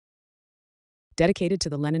dedicated to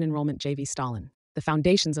the Lenin enrollment J.V. Stalin. The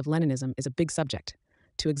Foundations of Leninism is a big subject.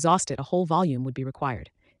 To exhaust it, a whole volume would be required.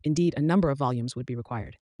 Indeed, a number of volumes would be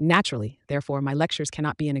required. Naturally, therefore, my lectures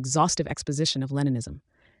cannot be an exhaustive exposition of Leninism.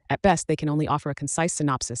 At best, they can only offer a concise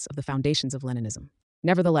synopsis of the foundations of Leninism.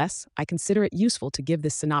 Nevertheless, I consider it useful to give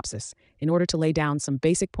this synopsis in order to lay down some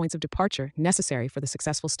basic points of departure necessary for the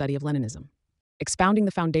successful study of Leninism. Expounding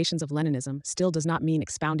the foundations of Leninism still does not mean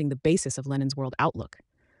expounding the basis of Lenin's world outlook.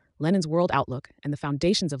 Lenin's world outlook and the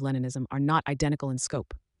foundations of Leninism are not identical in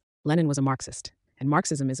scope. Lenin was a Marxist, and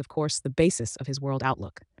Marxism is, of course, the basis of his world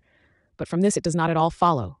outlook. But from this, it does not at all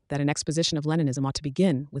follow that an exposition of Leninism ought to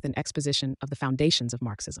begin with an exposition of the foundations of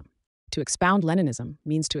Marxism. To expound Leninism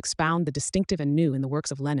means to expound the distinctive and new in the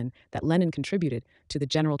works of Lenin that Lenin contributed to the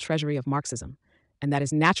general treasury of Marxism, and that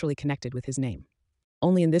is naturally connected with his name.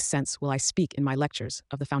 Only in this sense will I speak in my lectures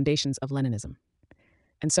of the foundations of Leninism.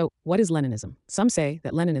 And so, what is Leninism? Some say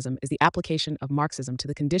that Leninism is the application of Marxism to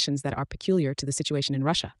the conditions that are peculiar to the situation in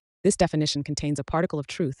Russia. This definition contains a particle of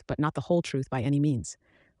truth, but not the whole truth by any means.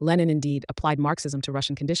 Lenin indeed applied Marxism to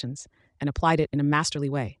Russian conditions, and applied it in a masterly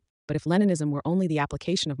way. But if Leninism were only the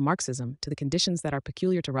application of Marxism to the conditions that are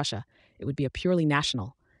peculiar to Russia, it would be a purely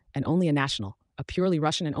national, and only a national, a purely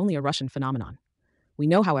Russian and only a Russian phenomenon. We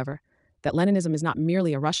know, however, that Leninism is not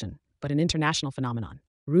merely a Russian, but an international phenomenon,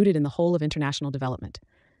 rooted in the whole of international development.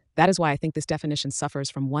 That is why I think this definition suffers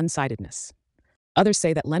from one-sidedness. Others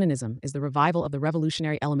say that Leninism is the revival of the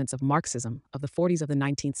revolutionary elements of Marxism of the 40s of the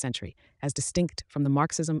 19th century, as distinct from the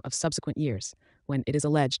Marxism of subsequent years, when, it is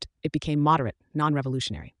alleged, it became moderate,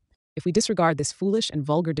 non-revolutionary. If we disregard this foolish and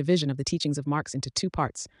vulgar division of the teachings of Marx into two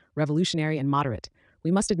parts, revolutionary and moderate,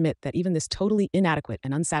 we must admit that even this totally inadequate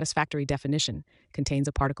and unsatisfactory definition contains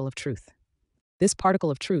a particle of truth. This particle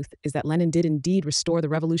of truth is that Lenin did indeed restore the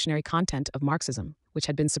revolutionary content of Marxism, which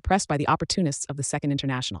had been suppressed by the opportunists of the Second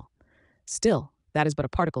International. Still, that is but a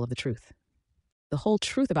particle of the truth. The whole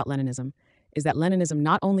truth about Leninism is that Leninism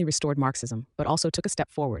not only restored Marxism, but also took a step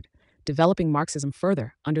forward, developing Marxism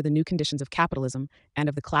further under the new conditions of capitalism and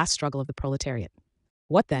of the class struggle of the proletariat.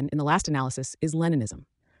 What then, in the last analysis, is Leninism?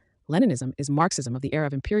 Leninism is Marxism of the era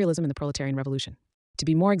of imperialism and the proletarian revolution. To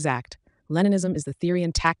be more exact, Leninism is the theory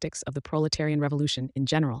and tactics of the proletarian revolution in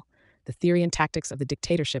general, the theory and tactics of the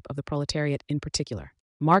dictatorship of the proletariat in particular.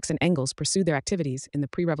 Marx and Engels pursued their activities in the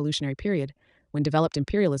pre-revolutionary period, when developed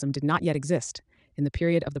imperialism did not yet exist, in the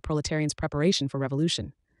period of the proletarians' preparation for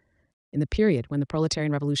revolution, in the period when the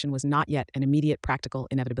proletarian revolution was not yet an immediate practical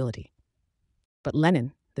inevitability. But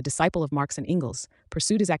Lenin, the disciple of Marx and Engels,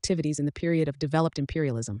 pursued his activities in the period of developed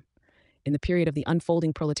imperialism, in the period of the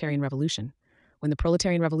unfolding proletarian revolution, when the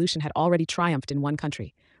proletarian revolution had already triumphed in one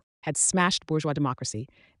country, had smashed bourgeois democracy,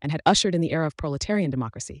 and had ushered in the era of proletarian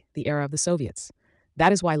democracy, the era of the Soviets.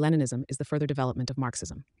 That is why Leninism is the further development of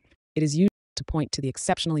Marxism. It is used to point to the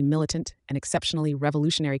exceptionally militant and exceptionally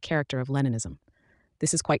revolutionary character of Leninism.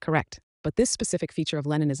 This is quite correct, but this specific feature of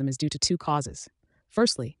Leninism is due to two causes.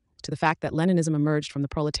 Firstly, to the fact that Leninism emerged from the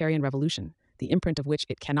proletarian revolution, the imprint of which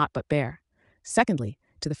it cannot but bear. Secondly,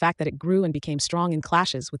 to the fact that it grew and became strong in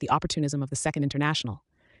clashes with the opportunism of the Second International,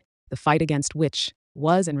 the fight against which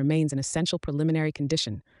was and remains an essential preliminary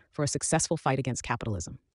condition for a successful fight against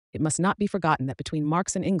capitalism. It must not be forgotten that between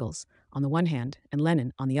Marx and Engels, on the one hand, and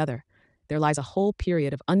Lenin, on the other, there lies a whole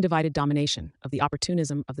period of undivided domination of the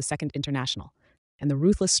opportunism of the Second International, and the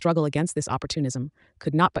ruthless struggle against this opportunism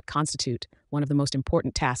could not but constitute one of the most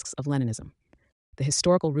important tasks of Leninism. The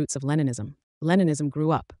historical roots of Leninism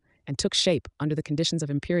grew up and took shape under the conditions of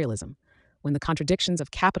imperialism, when the contradictions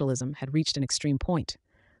of capitalism had reached an extreme point,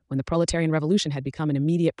 when the proletarian revolution had become an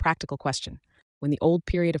immediate practical question, when the old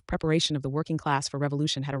period of preparation of the working class for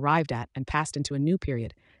revolution had arrived at and passed into a new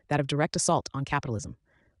period, that of direct assault on capitalism.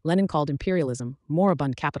 Lenin called imperialism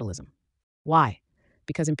moribund capitalism. Why?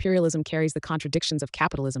 Because imperialism carries the contradictions of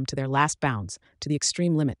capitalism to their last bounds, to the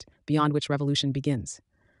extreme limit, beyond which revolution begins.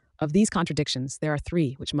 Of these contradictions, there are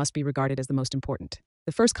three which must be regarded as the most important.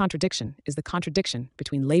 The first contradiction is the contradiction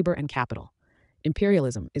between labor and capital.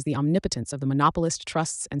 Imperialism is the omnipotence of the monopolist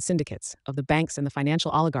trusts and syndicates, of the banks and the financial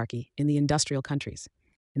oligarchy in the industrial countries.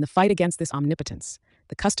 In the fight against this omnipotence,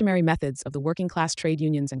 the customary methods of the working-class trade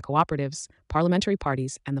unions and cooperatives, parliamentary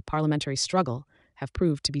parties, and the parliamentary struggle have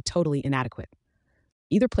proved to be totally inadequate.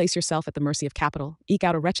 Either place yourself at the mercy of capital, eke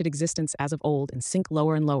out a wretched existence as of old and sink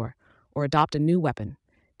lower and lower, or adopt a new weapon.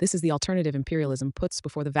 This is the alternative imperialism puts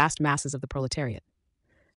before the vast masses of the proletariat.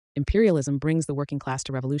 Imperialism brings the working class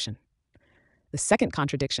to revolution. The second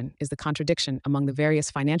contradiction is the contradiction among the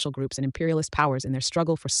various financial groups and imperialist powers in their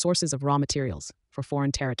struggle for sources of raw materials, for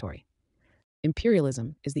foreign territory.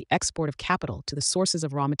 Imperialism is the export of capital to the sources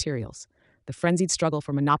of raw materials, the the frenzied struggle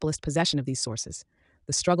for monopolist possession of these sources,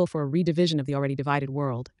 the struggle for a redivision of the already divided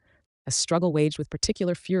world, a struggle waged with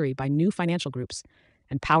particular fury by new financial groups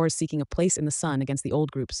and powers seeking a place in the sun against the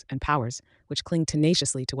old groups and powers which cling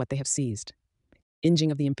tenaciously to what they have seized.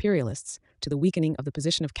 Inching of the imperialists, to the weakening of the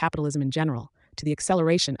position of capitalism in general, to the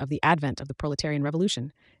acceleration of the advent of the proletarian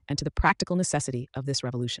revolution, and to the practical necessity of this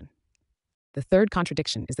revolution. The third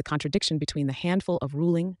contradiction is the contradiction between the handful of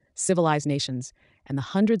ruling, civilized nations and the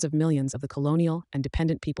hundreds of millions of the colonial and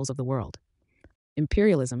dependent peoples of the world.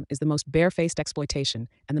 Imperialism is the most barefaced exploitation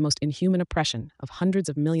and the most inhuman oppression of hundreds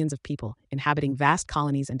of millions of people inhabiting vast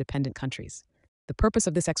colonies and dependent countries. The purpose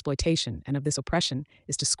of this exploitation and of this oppression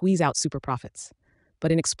is to squeeze out super profits.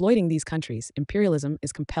 But in exploiting these countries, imperialism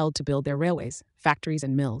is compelled to build their railways, factories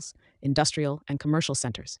and mills, industrial and commercial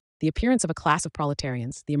centers. The appearance of a class of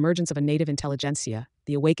proletarians, the emergence of a native intelligentsia,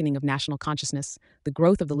 the awakening of national consciousness, the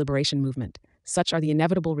growth of the liberation movement, such are the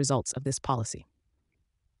inevitable results of this policy.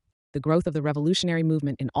 The growth of the revolutionary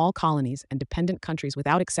movement in all colonies and dependent countries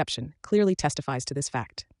without exception clearly testifies to this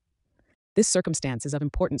fact. This circumstance is of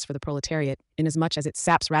importance for the proletariat inasmuch as it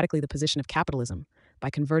saps radically the position of capitalism by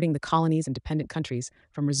converting the colonies and dependent countries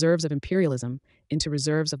from reserves of imperialism into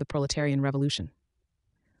reserves of the proletarian revolution.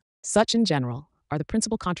 Such, in general, are the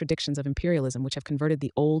principal contradictions of imperialism which have converted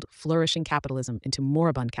the old, flourishing capitalism into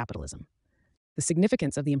moribund capitalism. The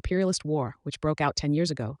significance of the imperialist war, which broke out 10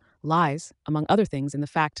 years ago, lies, among other things, in the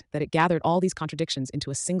fact that it gathered all these contradictions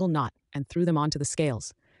into a single knot and threw them onto the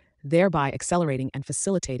scales, thereby accelerating and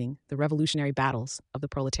facilitating the revolutionary battles of the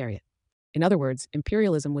proletariat. In other words,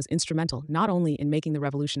 imperialism was instrumental not only in making the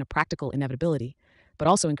revolution a practical inevitability, but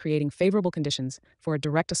also in creating favorable conditions for a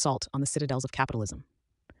direct assault on the citadels of capitalism.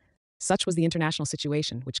 Such was the international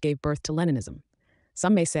situation which gave birth to Leninism.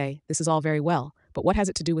 Some may say, this is all very well, but what has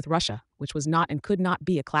it to do with Russia, which was not and could not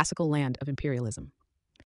be a classical land of imperialism?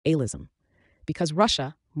 Alism. Because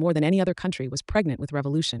Russia, more than any other country, was pregnant with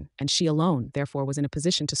revolution, and she alone, therefore, was in a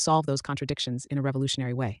position to solve those contradictions in a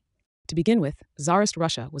revolutionary way. To begin with, Tsarist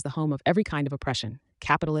Russia was the home of every kind of oppression,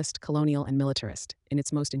 capitalist, colonial, and militarist, in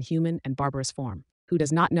its most inhuman and barbarous form. Who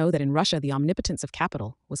does not know that in Russia the omnipotence of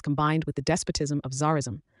capital was combined with the despotism of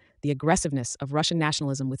Tsarism, the aggressiveness of Russian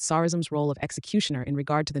nationalism with Tsarism's role of executioner in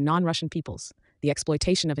regard to the non-Russian peoples, the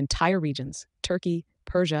exploitation of entire regions, Turkey,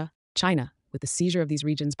 Persia, China, with the seizure of these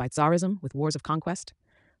regions by Tsarism with wars of conquest?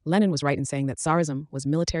 Lenin was right in saying that Tsarism was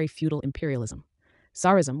military feudal imperialism.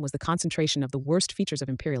 Tsarism was the concentration of the worst features of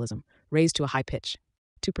imperialism, raised to a high pitch.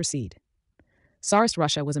 To proceed. Tsarist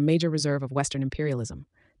Russia was a major reserve of Western imperialism,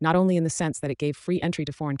 not only in the sense that it gave free entry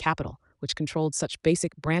to foreign capital, which controlled such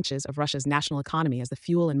basic branches of Russia's national economy as the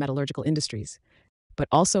fuel and metallurgical industries, but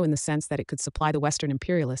also in the sense that it could supply the Western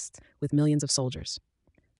imperialists with millions of soldiers.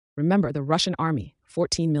 Remember the Russian army,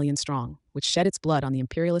 14 million strong, which shed its blood on the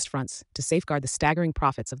imperialist fronts to safeguard the staggering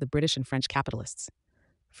profits of the British and French capitalists.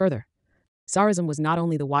 Further, Tsarism was not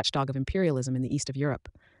only the watchdog of imperialism in the east of Europe,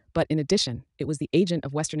 but in addition, it was the agent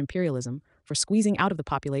of Western imperialism for squeezing out of the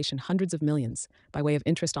population hundreds of millions by way of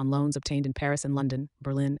interest on loans obtained in Paris and London,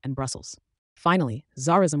 Berlin, and Brussels. Finally,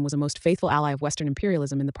 Tsarism was a most faithful ally of Western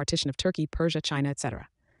imperialism in the partition of Turkey, Persia, China, etc.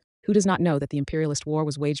 Who does not know that the imperialist war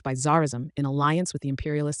was waged by Tsarism in alliance with the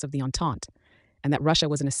imperialists of the Entente, and that Russia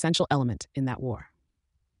was an essential element in that war?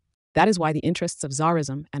 That is why the interests of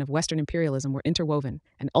Tsarism and of Western imperialism were interwoven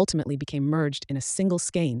and ultimately became merged in a single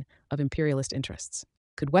skein of imperialist interests.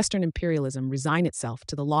 Could Western imperialism resign itself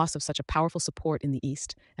to the loss of such a powerful support in the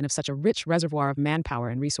East and of such a rich reservoir of manpower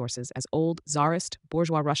and resources as old Tsarist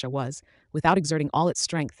bourgeois Russia was, without exerting all its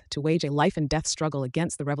strength to wage a life-and-death struggle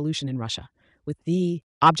against the revolution in Russia, with the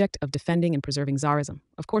object of defending and preserving Tsarism?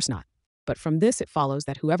 Of course not. But from this it follows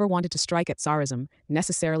that whoever wanted to strike at Tsarism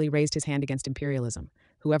necessarily raised his hand against imperialism.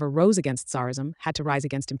 Whoever rose against Tsarism had to rise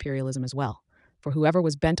against imperialism as well, for whoever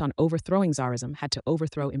was bent on overthrowing Tsarism had to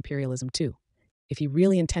overthrow imperialism too, if he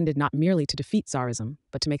really intended not merely to defeat Tsarism,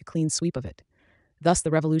 but to make a clean sweep of it. Thus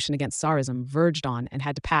the revolution against Tsarism verged on and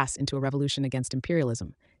had to pass into a revolution against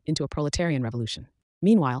imperialism, into a proletarian revolution.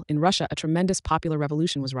 Meanwhile, in Russia a tremendous popular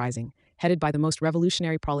revolution was rising, headed by the most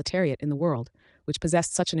revolutionary proletariat in the world, which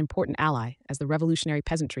possessed such an important ally as the revolutionary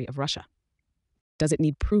peasantry of Russia. Does it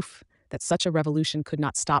need proof that such a revolution could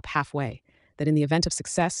not stop halfway, that in the event of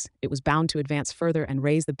success it was bound to advance further and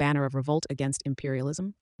raise the banner of revolt against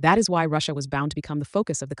imperialism? That is why Russia was bound to become the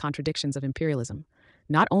focus of the contradictions of imperialism,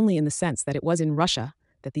 not only in the sense that it was in Russia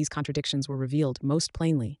that these contradictions were revealed most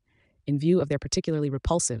plainly, in view of their particularly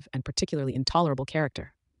repulsive and particularly intolerable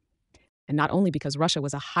character, and not only because Russia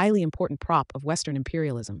was a highly important prop of Western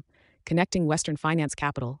imperialism, connecting Western finance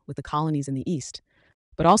capital with the colonies in the East,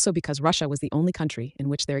 but also because Russia was the only country in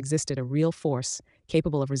which there existed a real force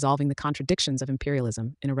capable of resolving the contradictions of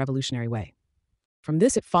imperialism in a revolutionary way. From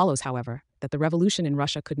this it follows, however, that the revolution in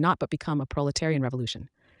Russia could not but become a proletarian revolution,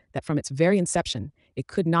 that from its very inception it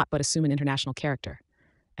could not but assume an international character,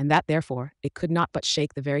 and that, therefore, it could not but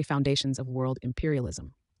shake the very foundations of world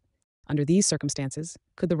imperialism. Under these circumstances,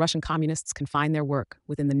 could the Russian communists confine their work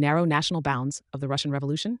within the narrow national bounds of the Russian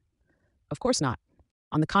Revolution? Of course not.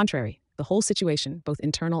 On the contrary, the whole situation, both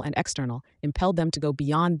internal and external, impelled them to go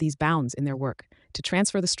beyond these bounds in their work, to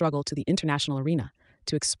transfer the struggle to the international arena,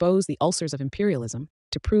 to expose the ulcers of imperialism,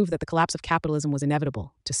 to prove that the collapse of capitalism was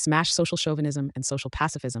inevitable, to smash social chauvinism and social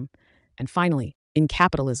pacifism, and finally, in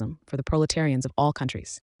capitalism for the proletarians of all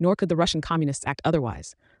countries. Nor could the Russian communists act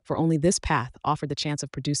otherwise, for only this path offered the chance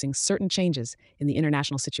of producing certain changes in the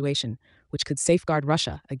international situation which could safeguard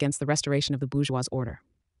Russia against the restoration of the bourgeois order.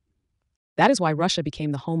 That is why Russia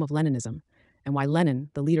became the home of Leninism, and why Lenin,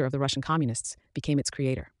 the leader of the Russian communists, became its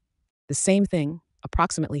creator. The same thing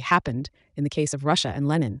approximately happened in the case of Russia and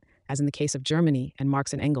Lenin as in the case of Germany and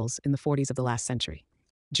Marx and Engels in the 40s of the last century.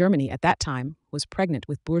 Germany at that time was pregnant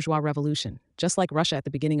with bourgeois revolution, just like Russia at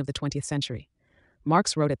the beginning of the 20th century.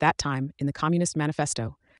 Marx wrote at that time in the Communist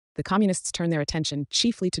Manifesto, the communists turn their attention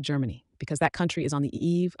chiefly to Germany because that country is on the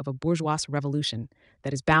eve of a bourgeois revolution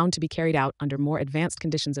that is bound to be carried out under more advanced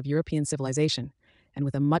conditions of European civilization and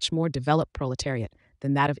with a much more developed proletariat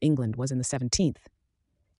than that of England was in the 17th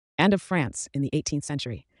and of France in the 18th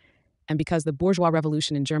century, and because the bourgeois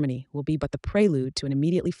revolution in Germany will be but the prelude to an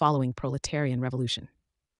immediately following proletarian revolution.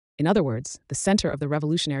 In other words, the center of the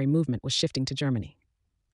revolutionary movement was shifting to Germany.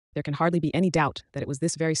 There can hardly be any doubt that it was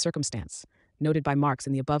this very circumstance, noted by Marx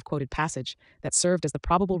in the above-quoted passage, that served as the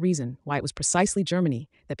probable reason why it was precisely Germany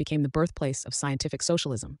that became the birthplace of scientific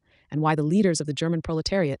socialism, and why the leaders of the German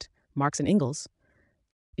proletariat, Marx and Engels,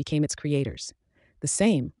 became its creators. The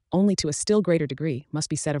same, only to a still greater degree, must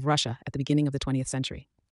be said of Russia at the beginning of the 20th century.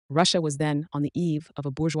 Russia was then on the eve of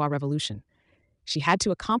a bourgeois revolution. She had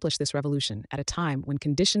to accomplish this revolution at a time when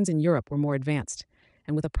conditions in Europe were more advanced,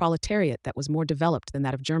 and with a proletariat that was more developed than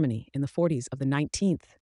that of Germany in the 40s of the 19th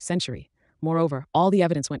century. Moreover, all the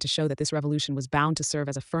evidence went to show that this revolution was bound to serve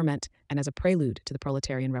as a ferment and as a prelude to the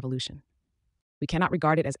proletarian revolution. We cannot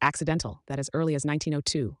regard it as accidental that as early as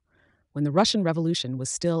 1902, when the Russian Revolution was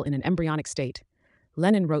still in an embryonic state,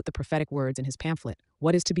 Lenin wrote the prophetic words in his pamphlet,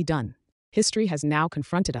 "What is to be done?" History has now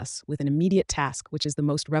confronted us with an immediate task which is the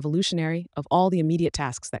most revolutionary of all the immediate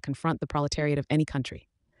tasks that confront the proletariat of any country.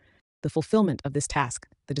 The fulfillment of this task,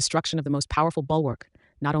 the destruction of the most powerful bulwark,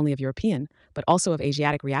 not only of European, but also of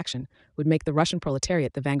Asiatic reaction, would make the Russian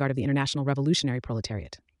proletariat the vanguard of the international revolutionary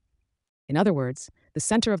proletariat. In other words, the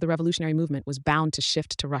center of the revolutionary movement was bound to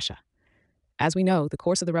shift to Russia. As we know, the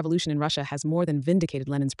course of the revolution in Russia has more than vindicated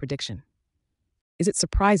Lenin's prediction. Is it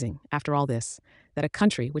surprising, after all this, that a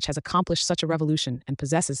country which has accomplished such a revolution and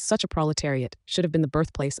possesses such a proletariat should have been the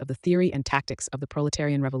birthplace of the theory and tactics of the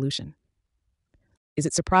proletarian revolution? Is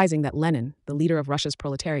it surprising that Lenin, the leader of Russia's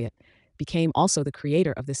proletariat, became also the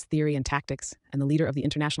creator of this theory and tactics and the leader of the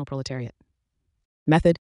international proletariat?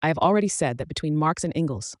 Method: I have already said that between Marx and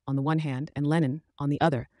Engels, on the one hand, and Lenin, on the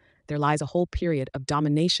other, there lies a whole period of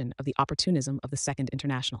domination of the opportunism of the Second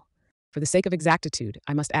International. For the sake of exactitude,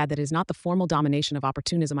 I must add that it is not the formal domination of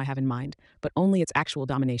opportunism I have in mind, but only its actual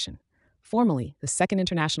domination. Formally, the Second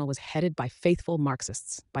International was headed by faithful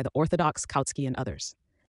Marxists, by the orthodox Kautsky and others.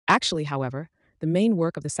 Actually, however, the main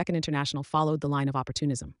work of the Second International followed the line of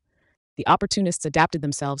opportunism. The opportunists adapted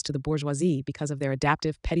themselves to the bourgeoisie because of their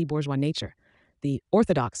adaptive petty bourgeois nature. The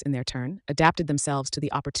orthodox, in their turn, adapted themselves to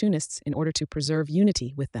the opportunists in order to preserve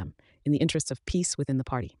unity with them, in the interests of peace within the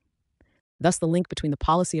party. Thus, the link between the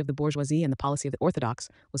policy of the bourgeoisie and the policy of the orthodox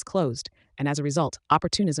was closed, and as a result,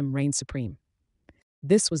 opportunism reigned supreme.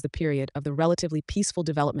 This was the period of the relatively peaceful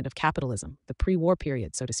development of capitalism, the pre-war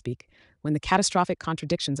period, so to speak, when the catastrophic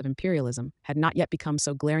contradictions of imperialism had not yet become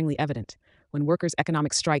so glaringly evident, when workers'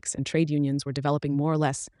 economic strikes and trade unions were developing more or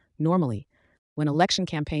less normally, when election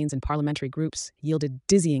campaigns and parliamentary groups yielded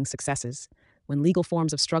dizzying successes, when legal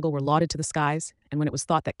forms of struggle were lauded to the skies, and when it was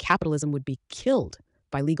thought that capitalism would be killed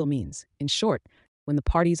by legal means. In short, when the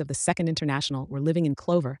parties of the Second International were living in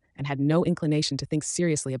clover and had no inclination to think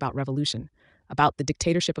seriously about revolution, about the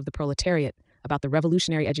dictatorship of the proletariat, about the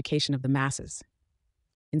revolutionary education of the masses.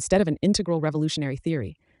 Instead of an integral revolutionary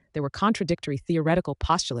theory, there were contradictory theoretical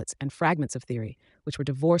postulates and fragments of theory, which were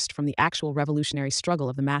divorced from the actual revolutionary struggle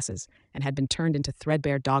of the masses and had been turned into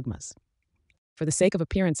threadbare dogmas. For the sake of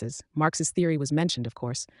appearances, Marx's theory was mentioned, of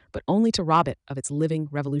course, but only to rob it of its living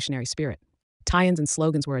revolutionary spirit. Tie-ins and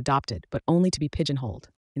slogans were adopted, but only to be pigeonholed.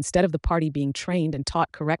 Instead of the party being trained and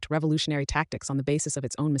taught correct revolutionary tactics on the basis of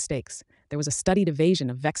its own mistakes, there was a studied evasion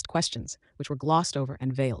of vexed questions, which were glossed over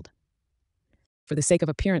and veiled. For the sake of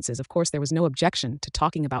appearances, of course, there was no objection to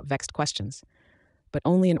talking about vexed questions, but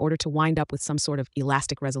only in order to wind up with some sort of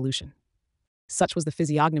elastic resolution. Such was the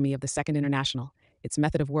physiognomy of the Second International, its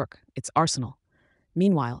method of work, its arsenal.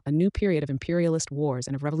 Meanwhile, a new period of imperialist wars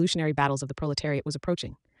and of revolutionary battles of the proletariat was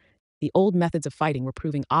approaching. The old methods of fighting were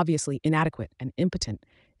proving obviously inadequate and impotent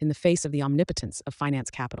in the face of the omnipotence of finance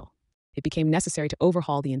capital. It became necessary to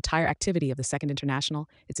overhaul the entire activity of the Second International,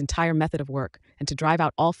 its entire method of work, and to drive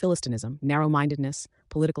out all philistinism, narrow-mindedness,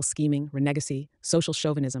 political scheming, renegacy, social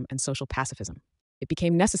chauvinism, and social pacifism. It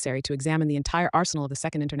became necessary to examine the entire arsenal of the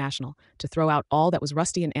Second International, to throw out all that was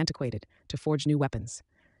rusty and antiquated, to forge new weapons.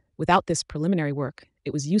 Without this preliminary work,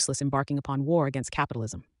 it was useless embarking upon war against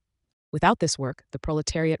capitalism. Without this work, the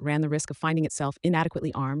proletariat ran the risk of finding itself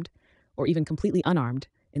inadequately armed, or even completely unarmed,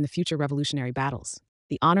 in the future revolutionary battles.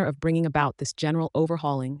 The honor of bringing about this general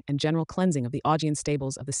overhauling and general cleansing of the Augean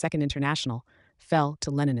stables of the Second International fell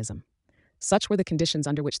to Leninism. Such were the conditions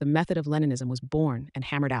under which the method of Leninism was born and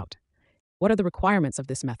hammered out. What are the requirements of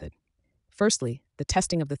this method? Firstly, the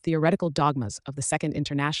testing of the theoretical dogmas of the Second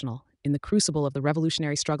International in the crucible of the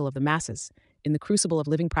revolutionary struggle of the masses, in the crucible of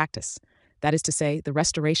living practice, that is to say, the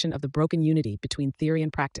restoration of the broken unity between theory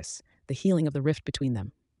and practice, the healing of the rift between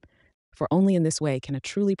them. For only in this way can a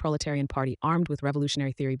truly proletarian party armed with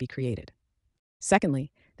revolutionary theory be created.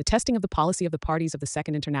 Secondly, the testing of the policy of the parties of the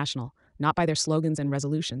Second International, not by their slogans and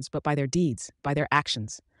resolutions, but by their deeds, by their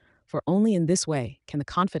actions. For only in this way can the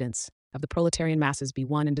confidence of the proletarian masses be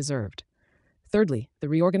won and deserved. Thirdly, the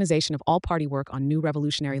reorganization of all party work on new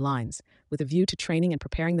revolutionary lines, with a view to training and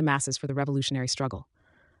preparing the masses for the revolutionary struggle.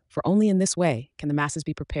 For only in this way can the masses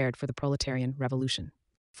be prepared for the proletarian revolution.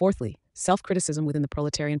 Fourthly, self-criticism within the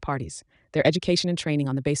proletarian parties, their education and training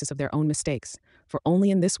on the basis of their own mistakes, for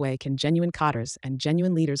only in this way can genuine cadres and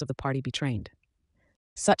genuine leaders of the party be trained.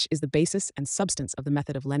 Such is the basis and substance of the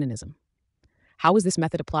method of Leninism. How is this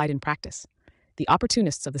method applied in practice? The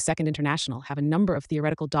opportunists of the Second International have a number of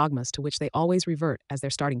theoretical dogmas to which they always revert as their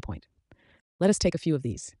starting point. Let us take a few of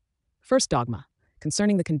these. First dogma,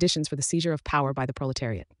 concerning the conditions for the seizure of power by the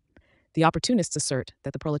proletariat. The opportunists assert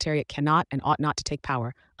that the proletariat cannot and ought not to take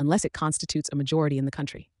power unless it constitutes a majority in the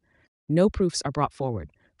country. No proofs are brought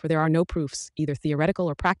forward, for there are no proofs, either theoretical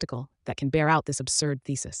or practical, that can bear out this absurd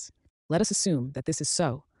thesis. Let us assume that this is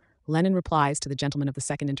so. Lenin replies to the gentlemen of the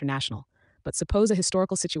Second International, but suppose a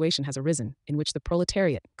historical situation has arisen in which the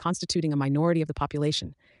proletariat, constituting a minority of the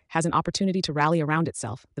population, has an opportunity to rally around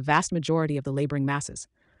itself the vast majority of the laboring masses.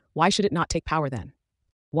 Why should it not take power then?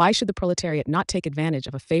 Why should the proletariat not take advantage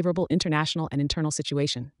of a favorable international and internal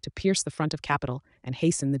situation to pierce the front of capital and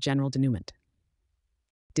hasten the general denouement?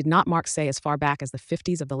 Did not Marx say as far back as the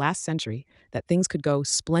 50s of the last century that things could go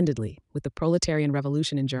splendidly with the proletarian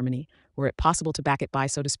revolution in Germany were it possible to back it by,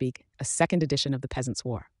 so to speak, a second edition of the Peasants'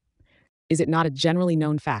 War? Is it not a generally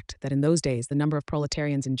known fact that in those days the number of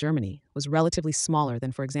proletarians in Germany was relatively smaller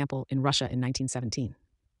than, for example, in Russia in 1917?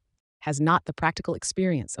 Has not the practical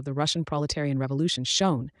experience of the Russian proletarian revolution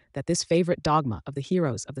shown that this favorite dogma of the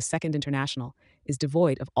heroes of the Second International is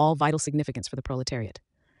devoid of all vital significance for the proletariat?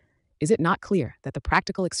 Is it not clear that the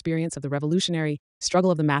practical experience of the revolutionary struggle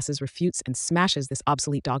of the masses refutes and smashes this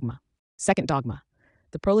obsolete dogma? Second dogma.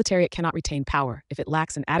 The proletariat cannot retain power if it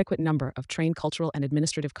lacks an adequate number of trained cultural and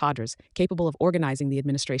administrative cadres capable of organizing the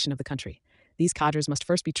administration of the country. These cadres must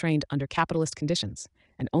first be trained under capitalist conditions,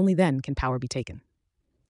 and only then can power be taken.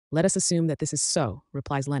 Let us assume that this is so,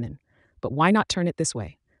 replies Lenin. But why not turn it this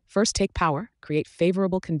way? First take power, create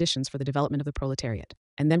favorable conditions for the development of the proletariat,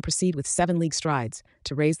 and then proceed with 7 league strides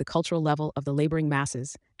to raise the cultural level of the laboring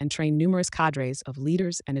masses and train numerous cadres of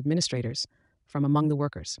leaders and administrators from among the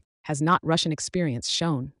workers. Has not Russian experience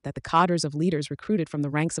shown that the cadres of leaders recruited from the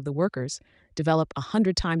ranks of the workers develop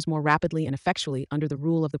 100 times more rapidly and effectually under the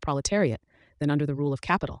rule of the proletariat than under the rule of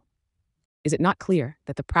capital? Is it not clear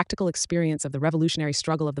that the practical experience of the revolutionary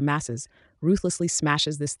struggle of the masses ruthlessly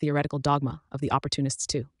smashes this theoretical dogma of the opportunists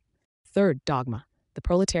too? Third dogma. The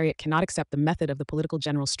proletariat cannot accept the method of the political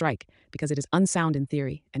general strike because it is unsound in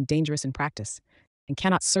theory and dangerous in practice, and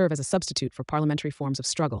cannot serve as a substitute for parliamentary forms of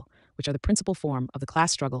struggle, which are the principal form of the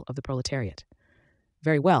class struggle of the proletariat.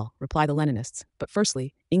 Very well, reply the Leninists, but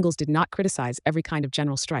firstly, Engels did not criticize every kind of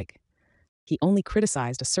general strike. He only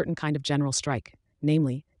criticized a certain kind of general strike,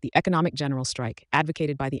 namely, the economic general strike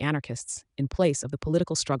advocated by the anarchists in place of the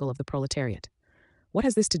political struggle of the proletariat. What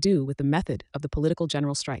has this to do with the method of the political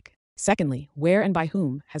general strike? Secondly, where and by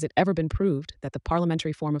whom has it ever been proved that the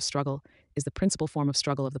parliamentary form of struggle is the principal form of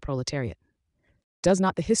struggle of the proletariat? Does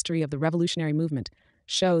not the history of the revolutionary movement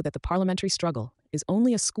show that the parliamentary struggle is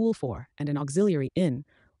only a school for and an auxiliary in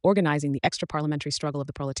organizing the extra-parliamentary struggle of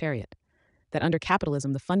the proletariat, that under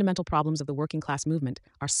capitalism the fundamental problems of the working class movement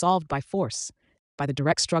are solved by force, by the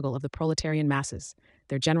direct struggle of the proletarian masses,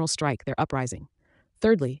 their general strike, their uprising.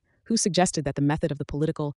 Thirdly, who suggested that the method of the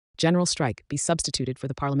political general strike be substituted for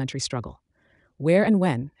the parliamentary struggle? Where and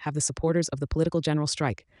when have the supporters of the political general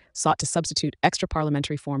strike sought to substitute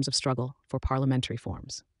extra-parliamentary forms of struggle for parliamentary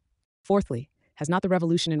forms? Fourthly, has not the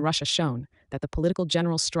revolution in Russia shown that the political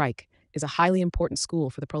general strike is a highly important school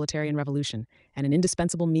for the proletarian revolution and an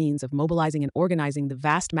indispensable means of mobilizing and organizing the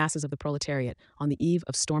vast masses of the proletariat on the eve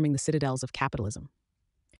of storming the citadels of capitalism?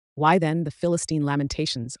 Why then the Philistine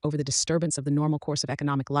lamentations over the disturbance of the normal course of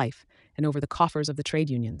economic life and over the coffers of the trade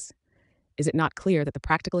unions? Is it not clear that the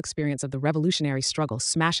practical experience of the revolutionary struggle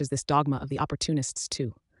smashes this dogma of the opportunists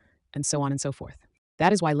too? And so on and so forth.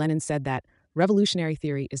 That is why Lenin said that revolutionary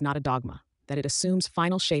theory is not a dogma, that it assumes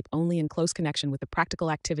final shape only in close connection with the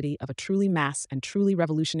practical activity of a truly mass and truly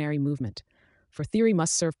revolutionary movement. For theory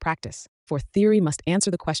must serve practice, for theory must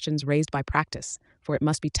answer the questions raised by practice, for it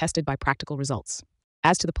must be tested by practical results.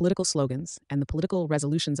 As to the political slogans and the political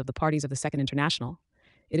resolutions of the parties of the Second International,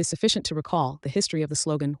 it is sufficient to recall the history of the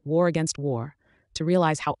slogan "War Against War" to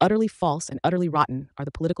realize how utterly false and utterly rotten are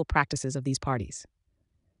the political practices of these parties,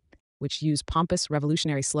 which use pompous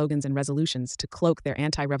revolutionary slogans and resolutions to cloak their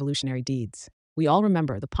anti-revolutionary deeds. We all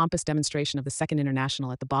remember the pompous demonstration of the Second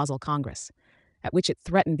International at the Basel Congress, at which it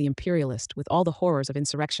threatened the imperialist with all the horrors of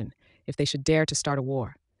insurrection if they should dare to start a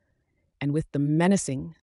war, and with the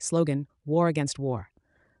menacing slogan "War Against War."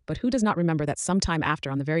 But who does not remember that some time after,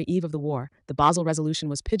 on the very eve of the war, the Basel Resolution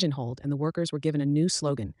was pigeonholed and the workers were given a new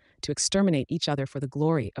slogan to exterminate each other for the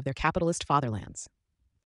glory of their capitalist fatherlands?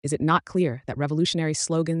 Is it not clear that revolutionary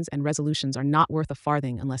slogans and resolutions are not worth a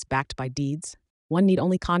farthing unless backed by deeds? One need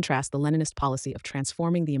only contrast the Leninist policy of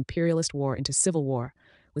transforming the imperialist war into civil war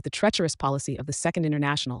with the treacherous policy of the Second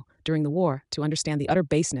International during the war to understand the utter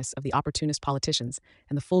baseness of the opportunist politicians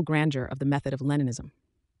and the full grandeur of the method of Leninism.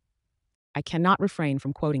 I cannot refrain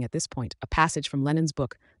from quoting at this point a passage from Lenin's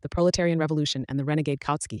book, The Proletarian Revolution and the Renegade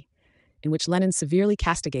Kautsky, in which Lenin severely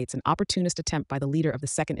castigates an opportunist attempt by the leader of the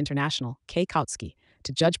Second International, K. Kautsky,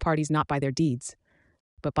 to judge parties not by their deeds,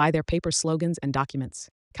 but by their paper slogans and documents.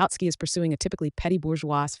 Kautsky is pursuing a typically petty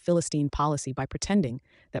bourgeois Philistine policy by pretending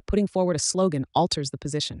that putting forward a slogan alters the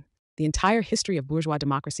position. The entire history of bourgeois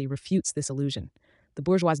democracy refutes this illusion. The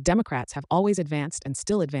bourgeois Democrats have always advanced and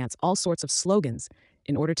still advance all sorts of slogans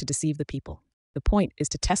in order to deceive the people. The point is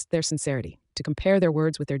to test their sincerity, to compare their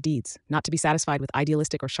words with their deeds, not to be satisfied with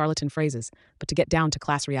idealistic or charlatan phrases, but to get down to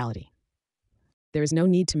class reality. There is no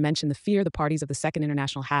need to mention the fear the parties of the Second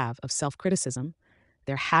International have of self-criticism,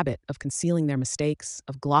 their habit of concealing their mistakes,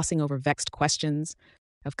 of glossing over vexed questions,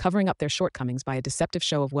 of covering up their shortcomings by a deceptive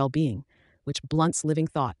show of well-being, which blunts living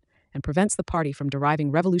thought and prevents the party from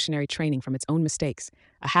deriving revolutionary training from its own mistakes,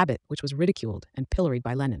 a habit which was ridiculed and pilloried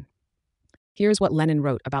by Lenin. Here's what Lenin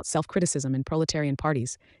wrote about self-criticism in proletarian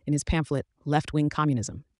parties in his pamphlet, Left-Wing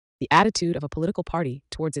Communism. The attitude of a political party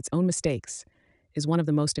towards its own mistakes is one of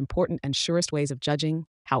the most important and surest ways of judging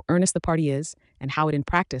how earnest the party is and how it in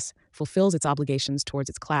practice fulfills its obligations towards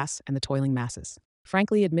its class and the toiling masses.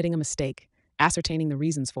 Frankly admitting a mistake, ascertaining the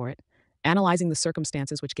reasons for it, analyzing the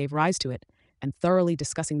circumstances which gave rise to it, and thoroughly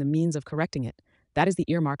discussing the means of correcting it, that is the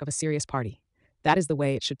earmark of a serious party. That is the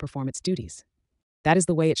way it should perform its duties. That is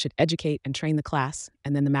the way it should educate and train the class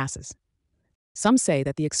and then the masses. Some say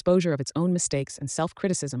that the exposure of its own mistakes and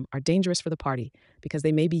self-criticism are dangerous for the party because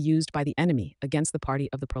they may be used by the enemy against the party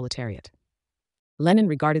of the proletariat. Lenin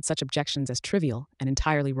regarded such objections as trivial and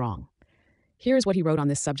entirely wrong. Here is what he wrote on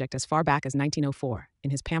this subject as far back as 1904,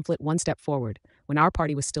 in his pamphlet One Step Forward, when our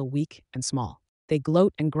party was still weak and small. They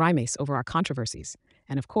gloat and grimace over our controversies,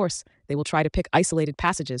 and of course, they will try to pick isolated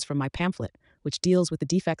passages from my pamphlet, which deals with the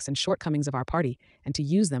defects and shortcomings of our party, and to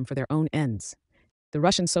use them for their own ends. The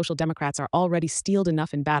Russian Social Democrats are already steeled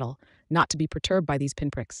enough in battle not to be perturbed by these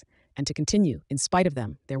pinpricks, and to continue, in spite of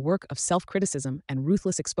them, their work of self-criticism and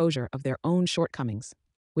ruthless exposure of their own shortcomings,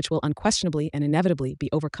 which will unquestionably and inevitably be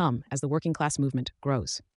overcome as the working class movement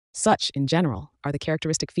grows. Such, in general, are the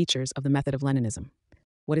characteristic features of the method of Leninism.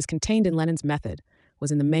 What is contained in Lenin's method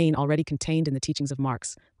was in the main already contained in the teachings of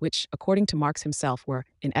Marx, which, according to Marx himself, were,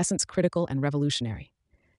 in essence, critical and revolutionary.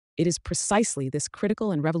 It is precisely this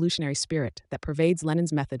critical and revolutionary spirit that pervades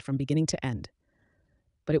Lenin's method from beginning to end.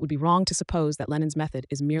 But it would be wrong to suppose that Lenin's method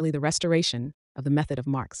is merely the restoration of the method of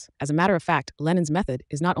Marx. As a matter of fact, Lenin's method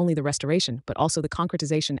is not only the restoration, but also the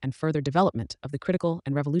concretization and further development of the critical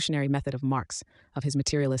and revolutionary method of Marx, of his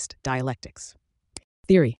materialist dialectics.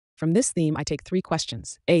 Theory. From this theme, I take three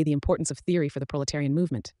questions. A. The importance of theory for the proletarian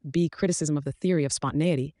movement. B. Criticism of the theory of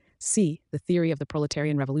spontaneity. C. The theory of the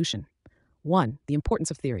proletarian revolution. 1. The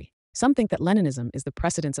importance of theory. Some think that Leninism is the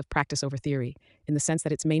precedence of practice over theory, in the sense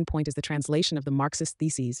that its main point is the translation of the Marxist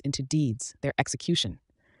theses into deeds, their execution.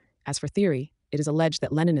 As for theory, it is alleged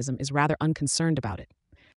that Leninism is rather unconcerned about it.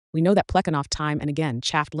 We know that Plekhanov time and again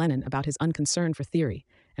chaffed Lenin about his unconcern for theory,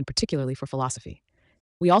 and particularly for philosophy.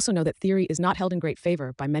 We also know that theory is not held in great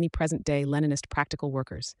favor by many present-day Leninist practical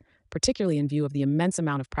workers, particularly in view of the immense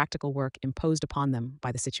amount of practical work imposed upon them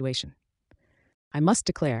by the situation. I must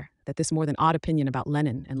declare that this more than odd opinion about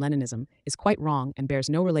Lenin and Leninism is quite wrong and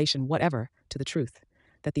bears no relation whatever to the truth,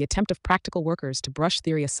 that the attempt of practical workers to brush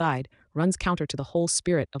theory aside runs counter to the whole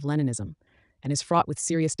spirit of Leninism and is fraught with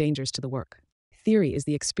serious dangers to the work. Theory is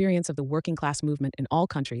the experience of the working class movement in all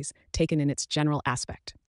countries, taken in its general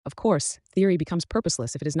aspect. Of course, theory becomes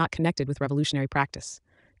purposeless if it is not connected with revolutionary practice,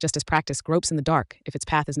 just as practice gropes in the dark if its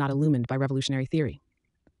path is not illumined by revolutionary theory.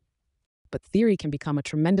 But theory can become a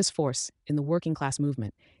tremendous force in the working class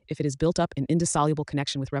movement if it is built up in indissoluble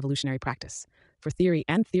connection with revolutionary practice. For theory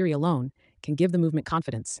and theory alone can give the movement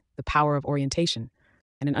confidence, the power of orientation,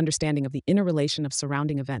 and an understanding of the inner relation of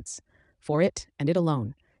surrounding events. For it, and it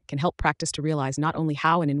alone, can help practice to realize not only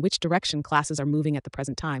how and in which direction classes are moving at the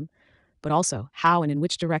present time, but also how and in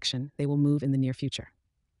which direction they will move in the near future.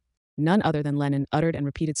 None other than Lenin uttered and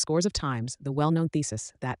repeated scores of times the well-known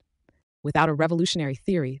thesis that, without a revolutionary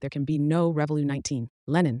theory, there can be no Revolu 19.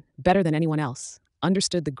 Lenin, better than anyone else,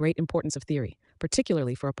 understood the great importance of theory,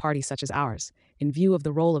 particularly for a party such as ours, in view of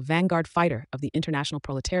the role of vanguard fighter of the international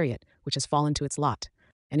proletariat which has fallen to its lot,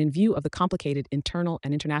 and in view of the complicated internal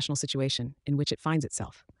and international situation in which it finds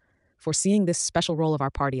itself. Foreseeing this special role of our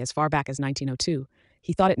party as far back as 1902,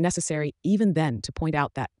 he thought it necessary even then to point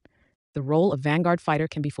out that the role of vanguard fighter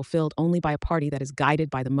can be fulfilled only by a party that is guided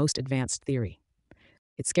by the most advanced theory.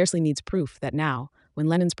 It scarcely needs proof that now, when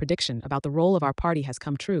Lenin's prediction about the role of our party has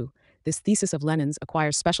come true, this thesis of Lenin's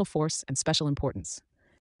acquires special force and special importance.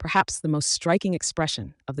 Perhaps the most striking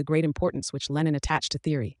expression of the great importance which Lenin attached to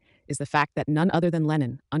theory is the fact that none other than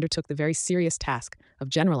Lenin undertook the very serious task of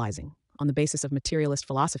generalizing, on the basis of materialist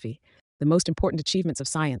philosophy, the most important achievements of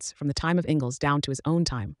science from the time of Engels down to his own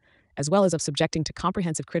time, as well as of subjecting to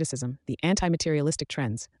comprehensive criticism the anti-materialistic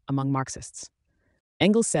trends among Marxists.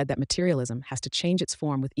 Engels said that materialism has to change its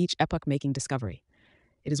form with each epoch-making discovery.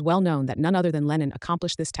 It is well known that none other than Lenin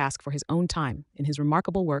accomplished this task for his own time in his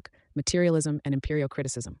remarkable work, Materialism and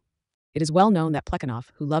Empirio-Criticism. It is well known that Plekhanov,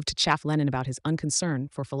 who loved to chaff Lenin about his unconcern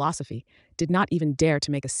for philosophy, did not even dare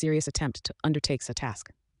to make a serious attempt to undertake such a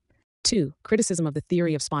task. 2. Criticism of the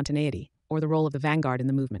theory of spontaneity, or the role of the vanguard in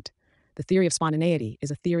the movement. The theory of spontaneity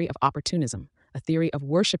is a theory of opportunism, a theory of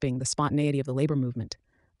worshipping the spontaneity of the labor movement,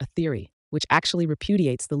 a theory which actually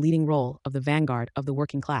repudiates the leading role of the vanguard of the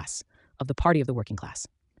working class, of the party of the working class.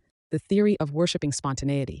 The theory of worshipping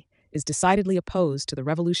spontaneity is decidedly opposed to the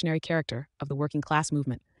revolutionary character of the working class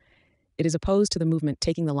movement. It is opposed to the movement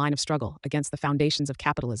taking the line of struggle against the foundations of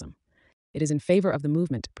capitalism. It is in favor of the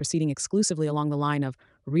movement proceeding exclusively along the line of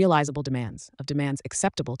realizable demands, of demands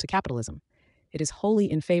acceptable to capitalism. It is wholly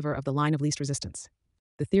in favor of the line of least resistance.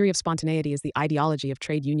 The theory of spontaneity is the ideology of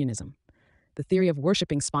trade unionism. The theory of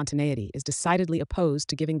worshipping spontaneity is decidedly opposed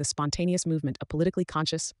to giving the spontaneous movement a politically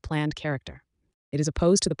conscious, planned character. It is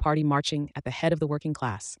opposed to the party marching at the head of the working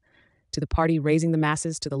class, to the party raising the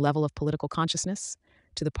masses to the level of political consciousness,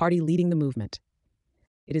 to the party leading the movement.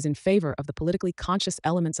 It is in favor of the politically conscious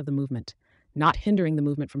elements of the movement, not hindering the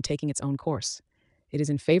movement from taking its own course. It is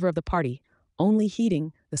in favor of the party only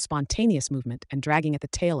heeding the spontaneous movement and dragging at the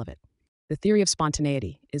tail of it. The theory of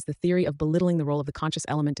spontaneity is the theory of belittling the role of the conscious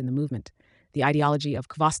element in the movement, the ideology of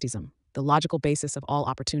kvastism, the logical basis of all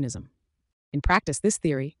opportunism. In practice, this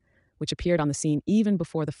theory, which appeared on the scene even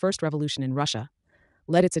before the first revolution in Russia,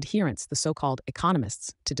 led its adherents, the so-called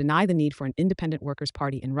economists, to deny the need for an independent workers'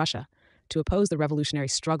 party in Russia, to oppose the revolutionary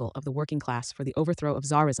struggle of the working class for the overthrow of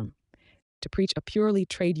Tsarism, to preach a purely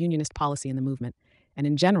trade unionist policy in the movement, and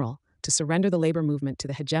in general, to surrender the labor movement to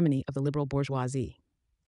the hegemony of the liberal bourgeoisie.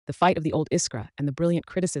 The fight of the old Iskra and the brilliant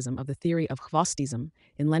criticism of the theory of kvastism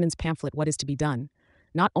in Lenin's pamphlet What is to be Done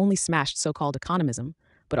not only smashed so-called economism,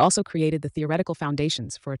 but also created the theoretical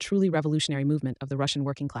foundations for a truly revolutionary movement of the Russian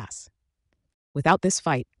working class. Without this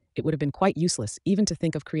fight, it would have been quite useless even to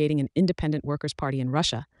think of creating an independent workers' party in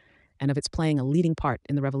Russia and of its playing a leading part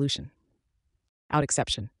in the revolution. Out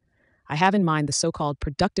exception. I have in mind the so-called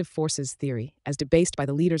productive forces theory as debased by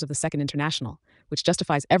the leaders of the Second International, which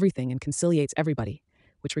justifies everything and conciliates everybody,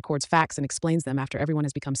 which records facts and explains them after everyone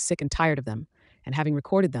has become sick and tired of them, and having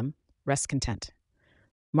recorded them, rests content.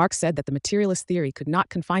 Marx said that the materialist theory could not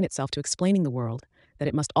confine itself to explaining the world, that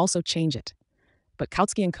it must also change it. But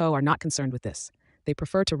Kautsky and co. are not concerned with this. They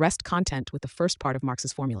prefer to rest content with the first part of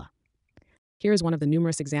Marx's formula. Here is one of the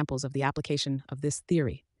numerous examples of the application of this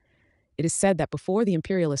theory. It is said that before the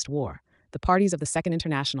imperialist war, the parties of the Second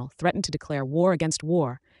International threatened to declare war against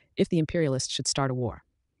war if the imperialists should start a war.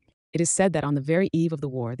 It is said that on the very eve of the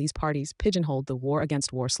war, these parties pigeonholed the war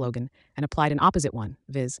against war slogan and applied an opposite one,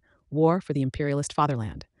 viz., war for the imperialist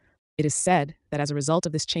fatherland. It is said that as a result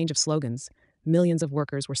of this change of slogans, millions of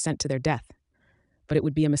workers were sent to their death. But it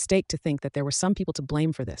would be a mistake to think that there were some people to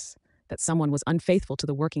blame for this, that someone was unfaithful to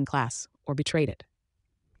the working class or betrayed it.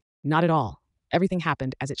 Not at all. Everything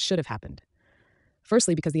happened as it should have happened.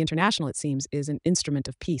 Firstly, because the International, it seems, is an instrument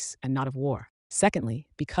of peace and not of war. Secondly,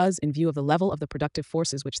 because, in view of the level of the productive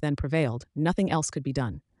forces which then prevailed, nothing else could be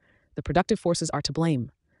done. The productive forces are to blame.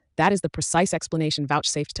 That is the precise explanation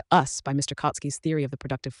vouchsafed to us by Mr. Kautsky's theory of the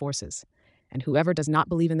productive forces. And whoever does not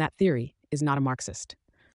believe in that theory is not a Marxist.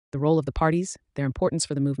 The role of the parties, their importance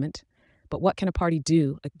for the movement. But what can a party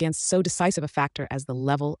do against so decisive a factor as the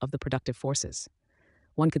level of the productive forces?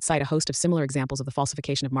 One could cite a host of similar examples of the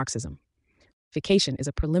falsification of Marxism. Falsification is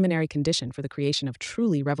a preliminary condition for the creation of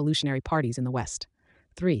truly revolutionary parties in the West.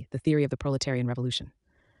 3. The theory of the proletarian revolution.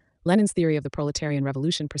 Lenin's theory of the proletarian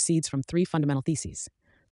revolution proceeds from three fundamental theses.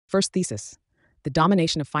 First thesis, the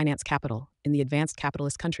domination of finance capital in the advanced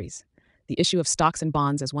capitalist countries, the issue of stocks and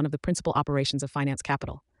bonds as one of the principal operations of finance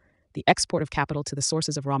capital, the export of capital to the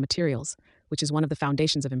sources of raw materials, which is one of the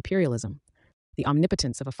foundations of imperialism, the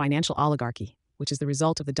omnipotence of a financial oligarchy, which is the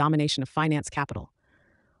result of the domination of finance capital.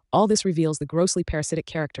 All this reveals the grossly parasitic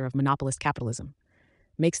character of monopolist capitalism,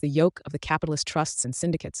 makes the yoke of the capitalist trusts and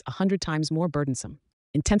syndicates 100 times more burdensome,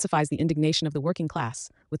 intensifies the indignation of the working class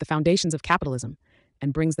with the foundations of capitalism,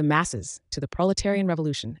 and brings the masses to the proletarian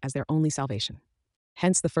revolution as their only salvation.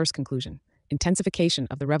 Hence the first conclusion, intensification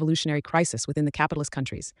of the revolutionary crisis within the capitalist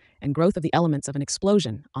countries and growth of the elements of an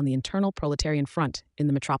explosion on the internal proletarian front in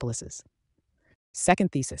the metropolises.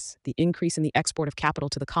 Second thesis, the increase in the export of capital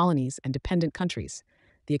to the colonies and dependent countries,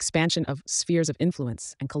 the expansion of spheres of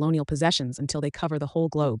influence and colonial possessions until they cover the whole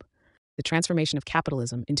globe, the transformation of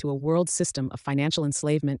capitalism into a world system of financial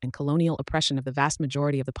enslavement and colonial oppression of the vast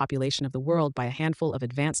majority of the population of the world by a handful of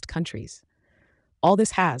advanced countries. All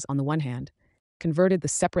this has, on the one hand, converted the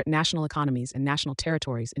separate national economies and national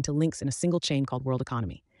territories into links in a single chain called world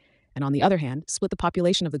economy, and on the other hand, split the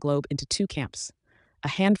population of the globe into two camps, a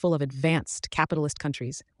handful of advanced capitalist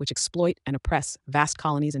countries which exploit and oppress vast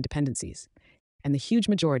colonies and dependencies, and the huge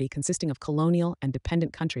majority consisting of colonial and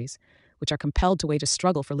dependent countries which are compelled to wage a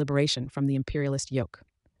struggle for liberation from the imperialist yoke.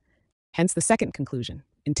 Hence the second conclusion,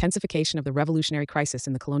 intensification of the revolutionary crisis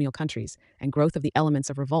in the colonial countries and growth of the elements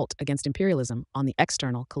of revolt against imperialism on the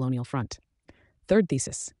external colonial front. Third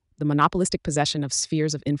thesis, the monopolistic possession of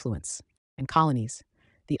spheres of influence and colonies,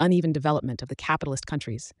 the uneven development of the capitalist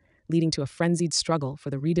countries, leading to a frenzied struggle for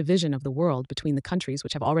the redivision of the world between the countries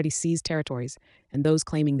which have already seized territories and those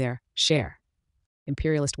claiming their share.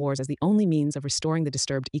 Imperialist wars as the only means of restoring the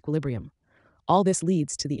disturbed equilibrium. All this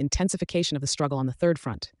leads to the intensification of the struggle on the third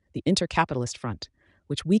front, the intercapitalist front,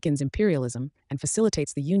 which weakens imperialism and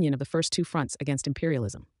facilitates the union of the first two fronts against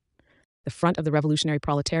imperialism, the front of the revolutionary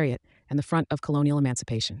proletariat and the front of colonial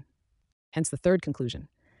emancipation. Hence the third conclusion,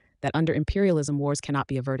 that under imperialism wars cannot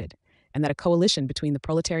be averted, and that a coalition between the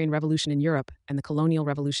proletarian revolution in Europe and the colonial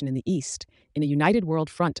revolution in the East, in a united world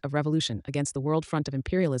front of revolution against the world front of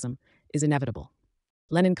imperialism, is inevitable.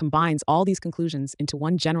 Lenin combines all these conclusions into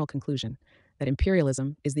one general conclusion, that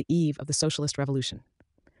imperialism is the eve of the socialist revolution.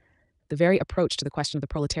 The very approach to the question of the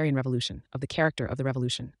proletarian revolution, of the character of the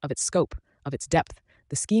revolution, of its scope, of its depth,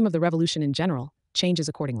 the scheme of the revolution in general, changes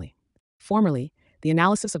accordingly. Formerly, the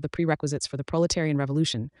analysis of the prerequisites for the proletarian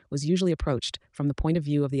revolution was usually approached from the point of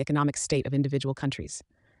view of the economic state of individual countries.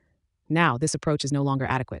 Now, this approach is no longer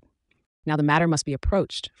adequate. Now the matter must be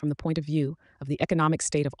approached from the point of view of the economic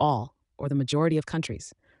state of all, or the majority of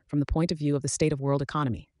countries, from the point of view of the state of world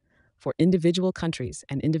economy. For individual countries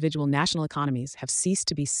and individual national economies have ceased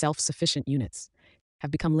to be self-sufficient units,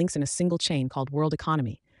 have become links in a single chain called world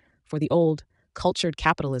economy. For the old, cultured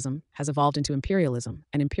capitalism has evolved into imperialism,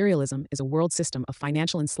 and imperialism is a world system of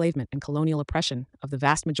financial enslavement and colonial oppression of the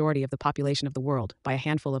vast majority of the population of the world by a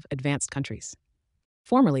handful of advanced countries.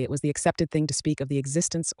 Formerly, it was the accepted thing to speak of the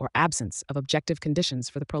existence or absence of objective conditions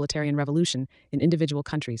for the proletarian revolution in individual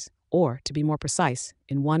countries, or, to be more precise,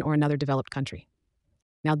 in one or another developed country.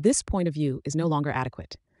 Now, this point of view is no longer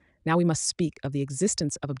adequate. Now we must speak of the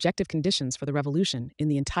existence of objective conditions for the revolution in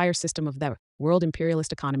the entire system of the world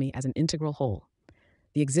imperialist economy as an integral whole.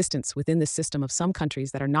 The existence within this system of some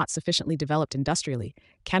countries that are not sufficiently developed industrially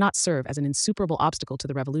cannot serve as an insuperable obstacle to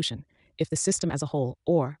the revolution, if the system as a whole,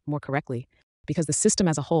 or, more correctly, because the system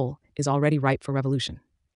as a whole is already ripe for revolution.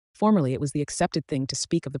 Formerly, it was the accepted thing to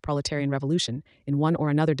speak of the proletarian revolution in one or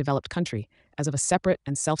another developed country as of a separate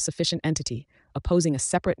and self-sufficient entity opposing a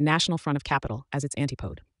separate national front of capital as its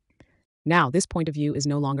antipode. Now, this point of view is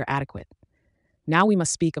no longer adequate. Now we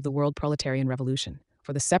must speak of the world proletarian revolution,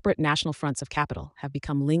 for the separate national fronts of capital have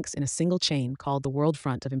become links in a single chain called the world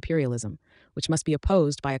front of imperialism, which must be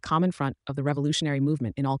opposed by a common front of the revolutionary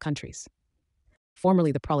movement in all countries.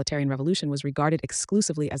 Formerly, the proletarian revolution was regarded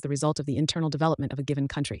exclusively as the result of the internal development of a given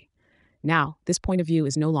country. Now, this point of view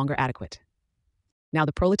is no longer adequate. Now,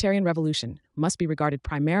 the proletarian revolution must be regarded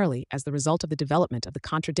primarily as the result of the development of the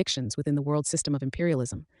contradictions within the world system of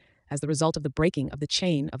imperialism, as the result of the breaking of the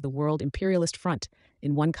chain of the world imperialist front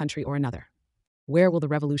in one country or another. Where will the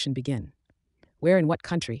revolution begin? Where and what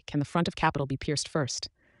country can the front of capital be pierced first?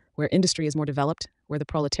 Where industry is more developed, where the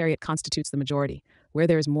proletariat constitutes the majority, where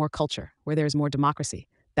there is more culture, where there is more democracy.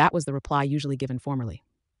 That was the reply usually given formerly.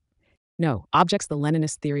 No, objects the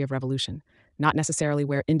Leninist theory of revolution, not necessarily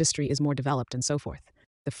where industry is more developed and so forth.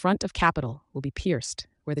 The front of capital will be pierced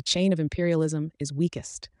where the chain of imperialism is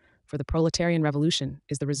weakest, for the proletarian revolution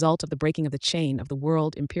is the result of the breaking of the chain of the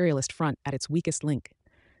world imperialist front at its weakest link.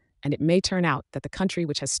 And it may turn out that the country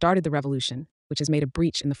which has started the revolution, which has made a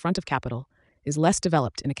breach in the front of capital, is less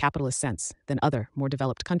developed in a capitalist sense than other, more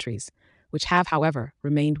developed countries, which have, however,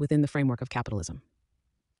 remained within the framework of capitalism.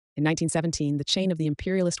 In 1917, the chain of the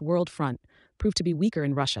imperialist world front proved to be weaker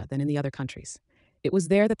in Russia than in the other countries. It was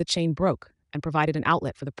there that the chain broke and provided an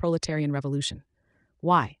outlet for the proletarian revolution.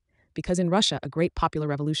 Why? Because in Russia a great popular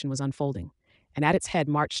revolution was unfolding, and at its head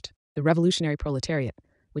marched the revolutionary proletariat,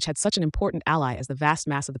 which had such an important ally as the vast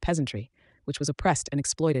mass of the peasantry, which was oppressed and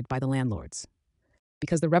exploited by the landlords.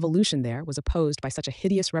 Because the revolution there was opposed by such a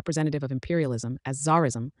hideous representative of imperialism as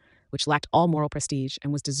Tsarism, which lacked all moral prestige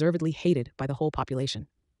and was deservedly hated by the whole population.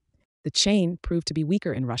 The chain proved to be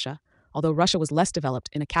weaker in Russia, although Russia was less developed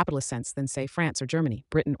in a capitalist sense than, say, France or Germany,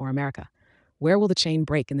 Britain or America. Where will the chain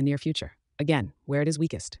break in the near future? Again, where it is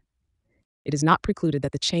weakest. It is not precluded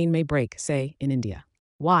that the chain may break, say, in India.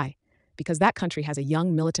 Why? Because that country has a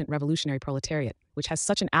young militant revolutionary proletariat, which has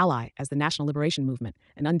such an ally as the National Liberation Movement,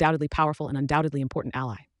 an undoubtedly powerful and undoubtedly important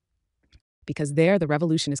ally. Because there the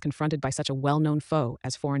revolution is confronted by such a well-known foe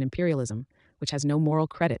as foreign imperialism, which has no moral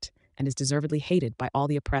credit and is deservedly hated by all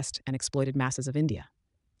the oppressed and exploited masses of India.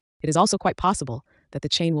 It is also quite possible that the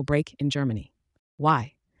chain will break in Germany.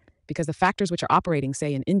 Why? Because the factors which are operating,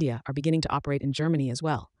 say, in India are beginning to operate in Germany as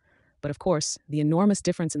well. But of course, the enormous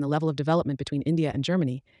difference in the level of development between India and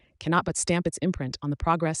Germany cannot but stamp its imprint on the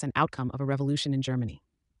progress and outcome of a revolution in Germany.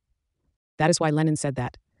 That is why Lenin said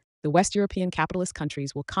that the West European capitalist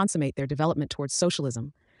countries will consummate their development towards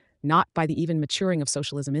socialism, not by the even maturing of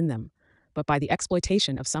socialism in them, but by the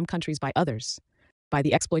exploitation of some countries by others, by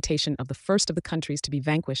the exploitation of the first of the countries to be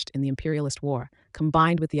vanquished in the imperialist war,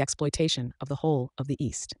 combined with the exploitation of the whole of the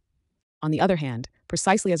East. On the other hand,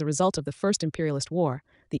 precisely as a result of the first imperialist war,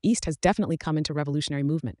 the East has definitely come into revolutionary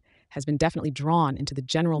movement, has been definitely drawn into the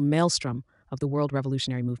general maelstrom of the world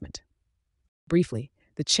revolutionary movement. Briefly,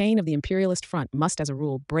 the chain of the imperialist front must as a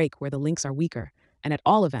rule break where the links are weaker, and at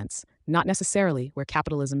all events, not necessarily where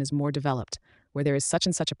capitalism is more developed, where there is such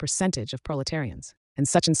and such a percentage of proletarians, and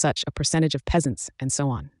such a percentage of peasants, and so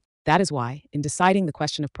on. That is why, in deciding the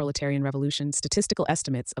question of proletarian revolution, statistical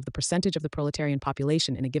estimates of the percentage of the proletarian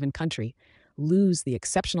population in a given country lose the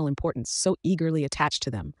exceptional importance so eagerly attached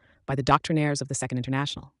to them by the doctrinaires of the Second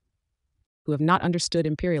International, who have not understood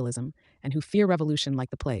imperialism and who fear revolution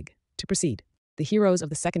like the plague. To proceed, the heroes of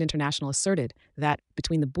the Second International asserted that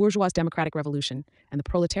between the bourgeois democratic revolution and the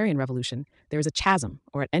proletarian revolution, there is a chasm,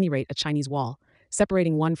 or at any rate a Chinese wall,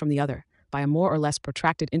 separating one from the other by a more or less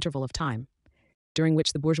protracted interval of time, during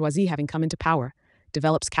which the bourgeoisie, having come into power,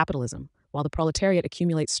 develops capitalism, while the proletariat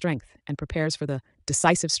accumulates strength and prepares for the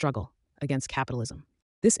decisive struggle against capitalism.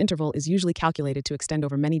 This interval is usually calculated to extend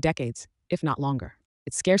over many decades, if not longer.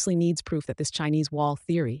 It scarcely needs proof that this Chinese wall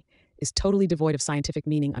theory is totally devoid of scientific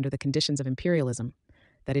meaning under the conditions of imperialism,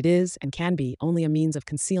 that it is and can be only a means of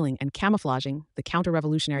concealing and camouflaging the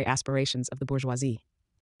counter-revolutionary aspirations of the bourgeoisie.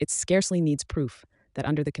 It scarcely needs proof that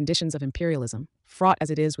under the conditions of imperialism, fraught as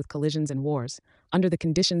it is with collisions and wars, under the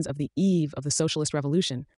conditions of the eve of the socialist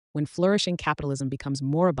revolution, when flourishing capitalism becomes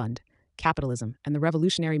moribund, capitalism and the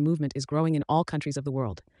revolutionary movement is growing in all countries of the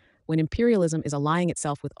world, when imperialism is allying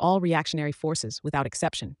itself with all reactionary forces without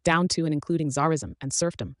exception, down to and including Tsarism and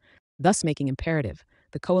serfdom, thus making imperative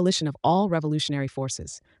the coalition of all revolutionary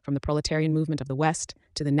forces, from the proletarian movement of the West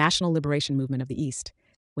to the national liberation movement of the East,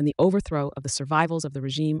 when the overthrow of the survivals of the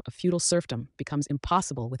regime of feudal serfdom becomes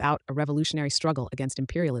impossible without a revolutionary struggle against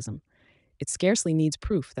imperialism, it scarcely needs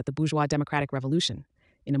proof that the bourgeois democratic revolution,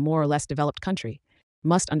 in a more or less developed country,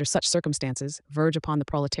 must under such circumstances verge upon the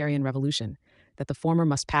proletarian revolution, that the former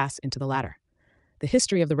must pass into the latter. The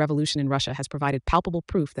history of the revolution in Russia has provided palpable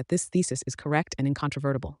proof that this thesis is correct and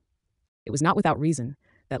incontrovertible. It was not without reason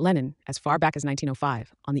that Lenin, as far back as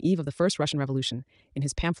 1905, on the eve of the First Russian Revolution, in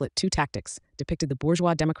his pamphlet Two Tactics, depicted the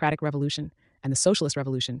bourgeois democratic revolution and the socialist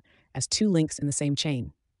revolution as two links in the same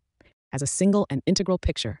chain, as a single and integral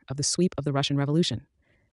picture of the sweep of the Russian Revolution.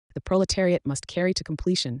 The proletariat must carry to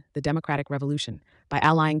completion the democratic revolution by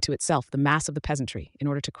allying to itself the mass of the peasantry in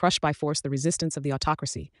order to crush by force the resistance of the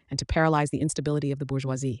autocracy and to paralyze the instability of the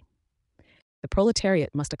bourgeoisie. The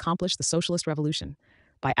proletariat must accomplish the socialist revolution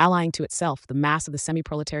by allying to itself the mass of the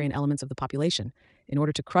semi-proletarian elements of the population in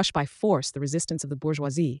order to crush by force the resistance of the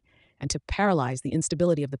bourgeoisie and to paralyze the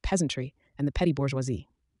instability of the peasantry and the petty bourgeoisie.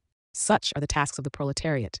 Such are the tasks of the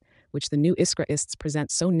proletariat, which the new Iskraists present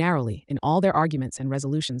so narrowly in all their arguments and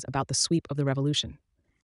resolutions about the sweep of the revolution.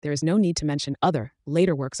 There is no need to mention other,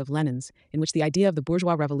 later works of Lenin's, in which the idea of the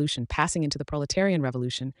bourgeois revolution passing into the proletarian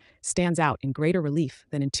revolution stands out in greater relief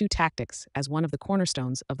than in Two Tactics as one of the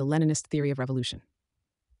cornerstones of the Leninist theory of revolution.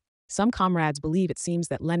 Some comrades believe it seems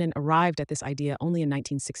that Lenin arrived at this idea only in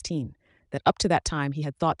 1916, that up to that time he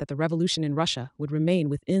had thought that the revolution in Russia would remain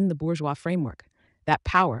within the bourgeois framework, that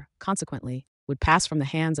power, consequently, would pass from the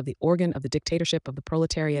hands of the organ of the dictatorship of the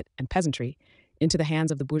proletariat and peasantry into the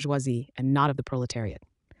hands of the bourgeoisie and not of the proletariat.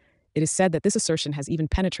 It is said that this assertion has even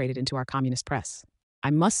penetrated into our communist press.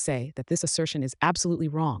 I must say that this assertion is absolutely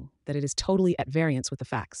wrong, that it is totally at variance with the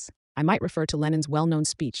facts. I might refer to Lenin's well-known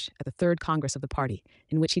speech at the Third Congress of the party,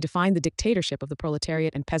 in which he defined the dictatorship of the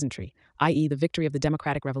proletariat and peasantry, i.e. the victory of the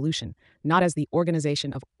democratic revolution, not as the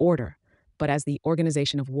organization of order, but as the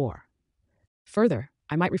organization of war. Further,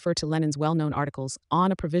 I might refer to Lenin's well-known articles on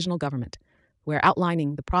a provisional government, where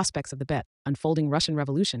outlining the prospects of the unfolding Russian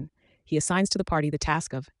Revolution, he assigns to the party the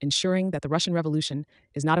task of ensuring that the Russian Revolution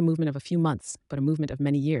is not a movement of a few months, but a movement of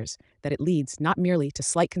many years, that it leads not merely to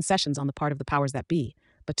slight concessions on the part of the powers that be,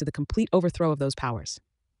 but to the complete overthrow of those powers.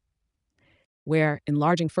 Where,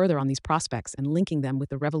 enlarging further on these prospects and linking them with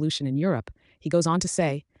the revolution in Europe, he goes on to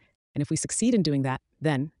say, and if we succeed in doing that,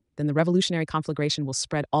 then the revolutionary conflagration will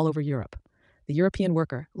spread all over Europe. The European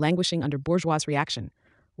worker, languishing under bourgeois reaction,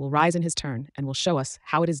 will rise in his turn and will show us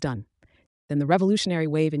how it is done. Then the revolutionary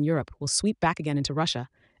wave in Europe will sweep back again into Russia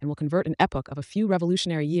and will convert an epoch of a few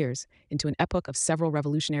revolutionary years into an epoch of several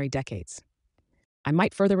revolutionary decades. I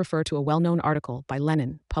might further refer to a well-known article by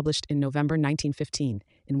Lenin published in November 1915,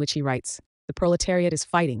 in which he writes, "The proletariat is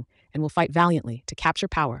fighting and will fight valiantly to capture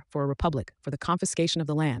power for a republic, for the confiscation of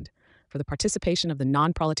the land, for the participation of the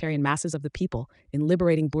non-proletarian masses of the people in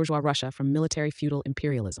liberating bourgeois Russia from military feudal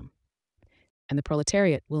imperialism. And the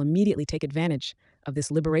proletariat will immediately take advantage of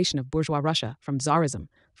this liberation of bourgeois Russia from Tsarism,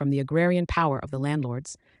 from the agrarian power of the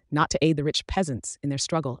landlords, not to aid the rich peasants in their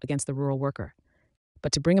struggle against the rural worker,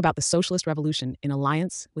 but to bring about the socialist revolution in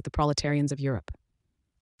alliance with the proletarians of Europe."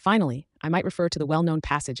 Finally, I might refer to the well-known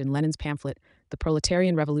passage in Lenin's pamphlet, The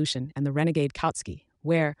Proletarian Revolution and the Renegade Kautsky,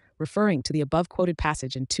 where, referring to the above-quoted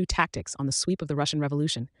passage in Two Tactics on the sweep of the Russian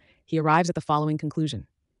Revolution, he arrives at the following conclusion.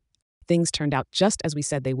 Things turned out just as we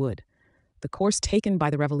said they would. The course taken by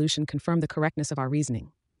the revolution confirmed the correctness of our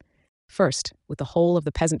reasoning. First, with the whole of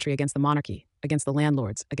the peasantry against the monarchy, against the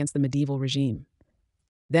landlords, against the medieval regime.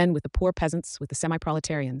 Then with the poor peasants, with the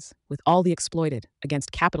semi-proletarians, with all the exploited,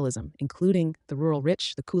 against capitalism, including the rural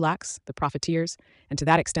rich, the kulaks, the profiteers, and to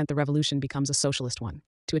that extent the revolution becomes a socialist one.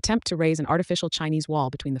 To attempt to raise an artificial Chinese wall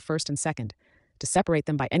between the first and second, to separate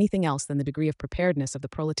them by anything else than the degree of preparedness of the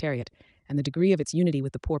proletariat and the degree of its unity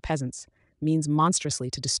with the poor peasants, means monstrously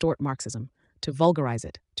to distort Marxism, to vulgarize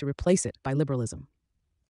it, to replace it by liberalism.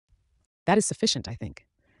 That is sufficient, I think.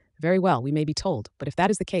 Very well, we may be told, but if that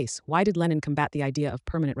is the case, why did Lenin combat the idea of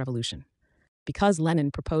permanent revolution? Because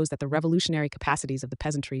Lenin proposed that the revolutionary capacities of the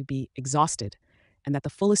peasantry be exhausted, and that the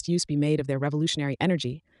fullest use be made of their revolutionary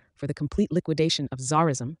energy for the complete liquidation of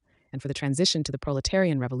Tsarism and for the transition to the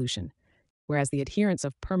proletarian revolution, whereas the adherents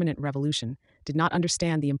of permanent revolution did not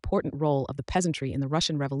understand the important role of the peasantry in the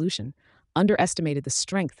Russian Revolution, underestimated the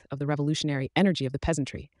strength of the revolutionary energy of the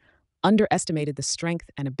peasantry, underestimated the strength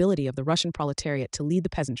and ability of the Russian proletariat to lead the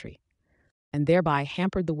peasantry, and thereby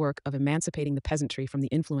hampered the work of emancipating the peasantry from the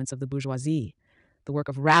influence of the bourgeoisie, the work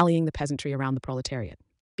of rallying the peasantry around the proletariat.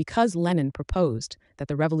 Because Lenin proposed that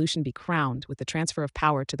the revolution be crowned with the transfer of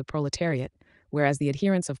power to the proletariat, whereas the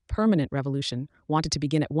adherents of permanent revolution wanted to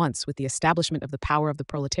begin at once with the establishment of the power of the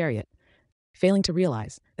proletariat, failing to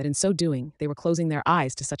realize that in so doing they were closing their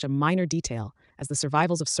eyes to such a minor detail as the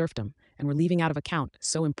survivals of serfdom and were leaving out of account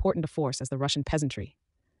so important a force as the Russian peasantry,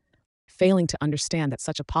 failing to understand that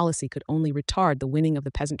such a policy could only retard the winning of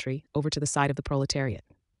the peasantry over to the side of the proletariat.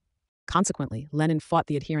 Consequently, Lenin fought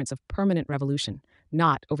the adherents of permanent revolution,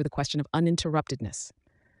 not over the question of uninterruptedness.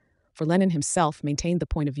 For Lenin himself maintained the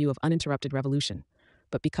point of view of uninterrupted revolution,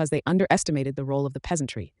 but because they underestimated the role of the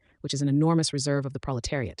peasantry, which is an enormous reserve of the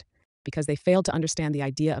proletariat, because they failed to understand the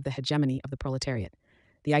idea of the hegemony of the proletariat,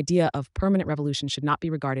 the idea of permanent revolution should not be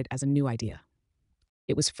regarded as a new idea.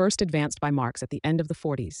 It was first advanced by Marx at the end of the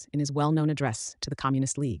 40s in his well-known address to the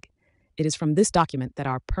Communist League. It is from this document that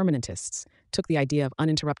our permanentists took the idea of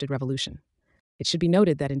uninterrupted revolution. It should be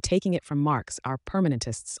noted that in taking it from Marx, our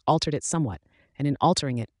permanentists altered it somewhat, and in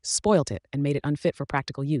altering it, spoilt it and made it unfit for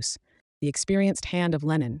practical use. The experienced hand of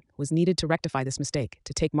Lenin was needed to rectify this mistake,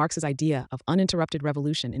 to take Marx's idea of uninterrupted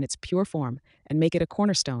revolution in its pure form and make it a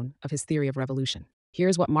cornerstone of his theory of revolution.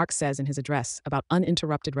 Here's what Marx says in his address about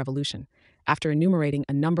uninterrupted revolution, after enumerating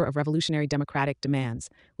a number of revolutionary democratic demands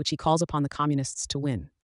which he calls upon the communists to win.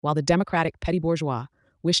 While the democratic petty bourgeois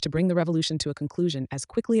wish to bring the revolution to a conclusion as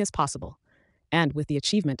quickly as possible, and with the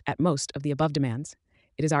achievement at most of the above demands,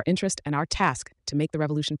 it is our interest and our task to make the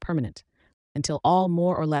revolution permanent, until all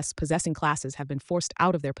more or less possessing classes have been forced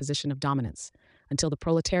out of their position of dominance, until the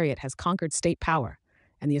proletariat has conquered state power,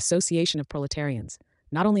 and the association of proletarians,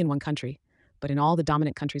 not only in one country, but in all the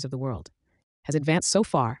dominant countries of the world, has advanced so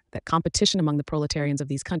far that competition among the proletarians of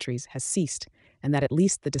these countries has ceased, and that at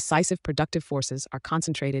least the decisive productive forces are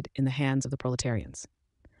concentrated in the hands of the proletarians.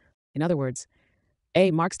 In other words,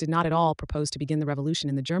 Marx did not at all propose to begin the revolution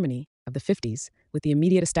in the Germany of the 50s with the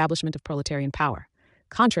immediate establishment of proletarian power,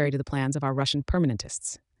 contrary to the plans of our Russian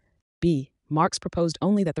permanentists. Marx proposed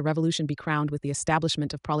only that the revolution be crowned with the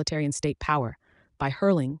establishment of proletarian state power, by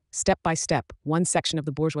hurling, step by step, one section of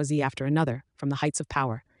the bourgeoisie after another from the heights of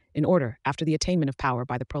power, in order, after the attainment of power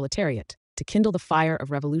by the proletariat, to kindle the fire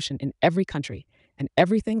of revolution in every country, and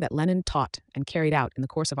everything that Lenin taught and carried out in the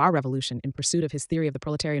course of our revolution in pursuit of his theory of the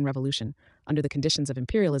proletarian revolution under the conditions of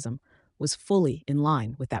imperialism was fully in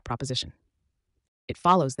line with that proposition. It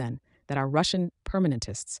follows, then, that our Russian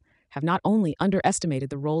permanentists have not only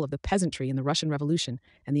underestimated the role of the peasantry in the Russian Revolution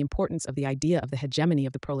and the importance of the idea of the hegemony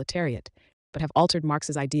of the proletariat, but have altered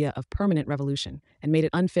Marx's idea of permanent revolution and made it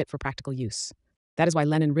unfit for practical use. That is why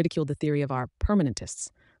Lenin ridiculed the theory of our permanentists,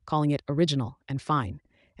 calling it original and fine,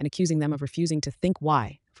 and accusing them of refusing to think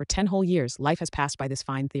why, for 10 whole years, life has passed by this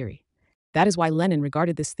fine theory. That is why Lenin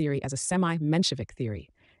regarded this theory as a semi-Menshevik theory,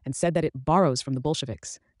 and said that it borrows from the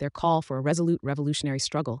Bolsheviks, their call for a resolute revolutionary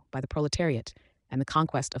struggle by the proletariat and the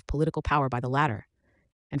conquest of political power by the latter,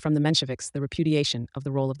 and from the Mensheviks, the repudiation of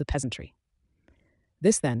the role of the peasantry.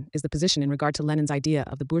 This, then, is the position in regard to Lenin's idea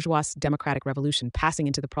of the bourgeois democratic revolution passing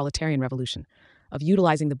into the proletarian revolution, of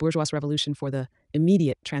utilizing the bourgeois revolution for the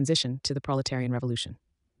immediate transition to the proletarian revolution.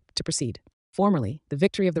 To proceed. Formerly, the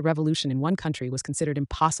victory of the revolution in one country was considered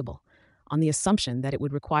impossible, on the assumption that it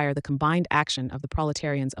would require the combined action of the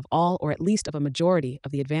proletarians of all or at least of a majority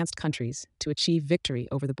of the advanced countries to achieve victory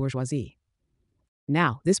over the bourgeoisie.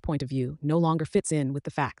 Now, this point of view no longer fits in with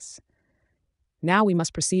the facts. Now we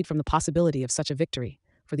must proceed from the possibility of such a victory,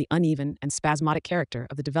 for the uneven and spasmodic character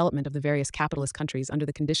of the development of the various capitalist countries under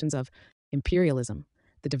the conditions of imperialism,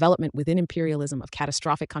 the development within imperialism of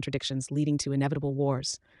catastrophic contradictions leading to inevitable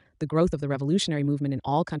wars, the growth of the revolutionary movement in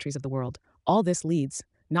all countries of the world. All this leads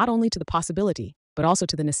not only to the possibility, but also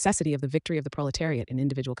to the necessity of the victory of the proletariat in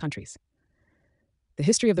individual countries. The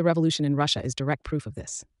history of the revolution in Russia is direct proof of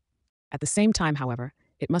this. At the same time, however,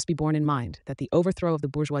 it must be borne in mind that the overthrow of the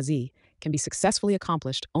bourgeoisie can be successfully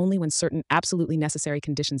accomplished only when certain absolutely necessary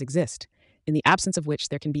conditions exist, in the absence of which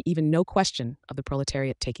there can be even no question of the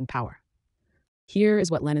proletariat taking power. Here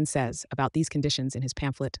is what Lenin says about these conditions in his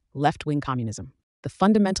pamphlet, Left-Wing Communism. The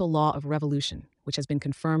fundamental law of revolution, which has been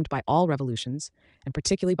confirmed by all revolutions, and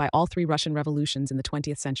particularly by all 3 Russian revolutions in the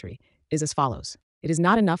 20th century, is as follows. It is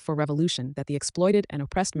not enough for revolution that the exploited and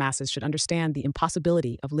oppressed masses should understand the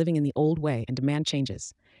impossibility of living in the old way and demand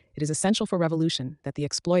changes. It is essential for revolution that the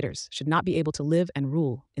exploiters should not be able to live and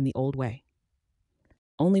rule in the old way.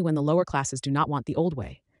 Only when the lower classes do not want the old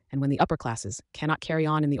way, and when the upper classes cannot carry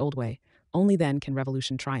on in the old way, only then can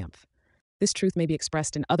revolution triumph. This truth may be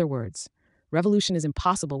expressed in other words. Revolution is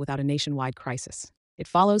impossible without a nationwide crisis. It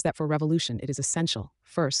follows that for revolution it is essential,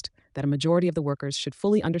 first, that a majority of the workers should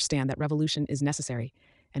fully understand that revolution is necessary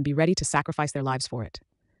and be ready to sacrifice their lives for it.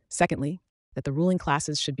 Secondly, that the ruling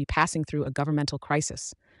classes should be passing through a governmental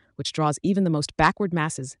crisis, which draws even the most backward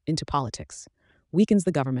masses into politics, weakens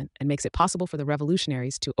the government, and makes it possible for the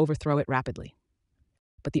revolutionaries to overthrow it rapidly.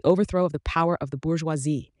 But the overthrow of the power of the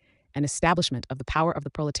bourgeoisie and establishment of the power of the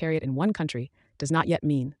proletariat in one country does not yet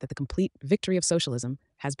mean that the complete victory of socialism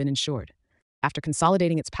has been ensured. After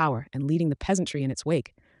consolidating its power and leading the peasantry in its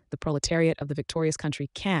wake, the proletariat of the victorious country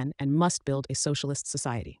can and must build a socialist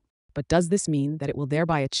society. But does this mean that it will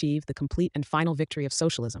thereby achieve the complete and final victory of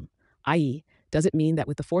socialism? I.e., does it mean that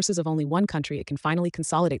with the forces of only one country it can finally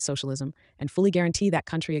consolidate socialism and fully guarantee that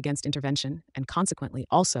country against intervention and consequently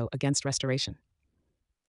also against restoration?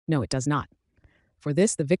 No, it does not. For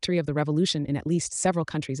this, the victory of the revolution in at least several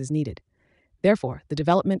countries is needed. Therefore, the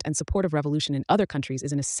development and support of revolution in other countries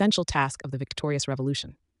is an essential task of the victorious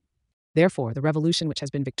revolution. Therefore, the revolution which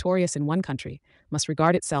has been victorious in one country must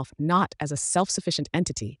regard itself not as a self-sufficient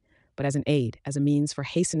entity, but as an aid, as a means for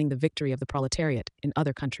hastening the victory of the proletariat in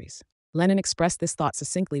other countries. Lenin expressed this thought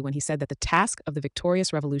succinctly when he said that the task of the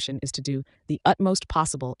victorious revolution is to do the utmost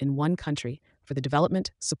possible in one country for the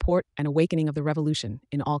development, support, and awakening of the revolution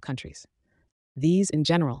in all countries. These, in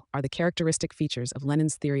general, are the characteristic features of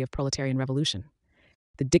Lenin's theory of proletarian revolution.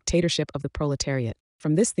 The dictatorship of the proletariat.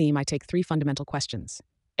 From this theme, I take three fundamental questions.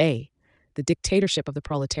 A. The dictatorship of the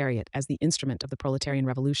proletariat as the instrument of the proletarian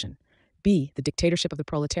revolution. B. The dictatorship of the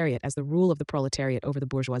proletariat as the rule of the proletariat over the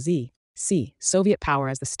bourgeoisie. C. Soviet power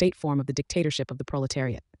as the state form of the dictatorship of the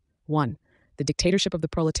proletariat. 1. The dictatorship of the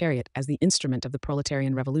proletariat as the instrument of the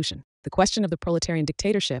proletarian revolution. The question of the proletarian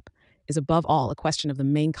dictatorship is above all a question of the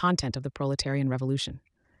main content of the proletarian revolution.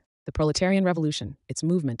 The proletarian revolution, its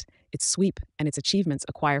movement, its sweep, and its achievements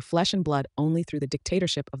acquire flesh and blood only through the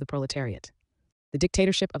dictatorship of the proletariat. The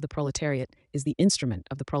dictatorship of the proletariat is the instrument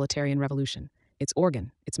of the proletarian revolution, its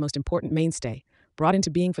organ, its most important mainstay, brought into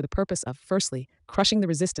being for the purpose of, firstly, crushing the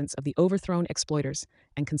resistance of the overthrown exploiters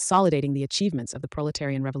and consolidating the achievements of the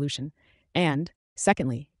proletarian revolution, and,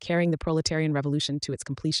 secondly, carrying the proletarian revolution to its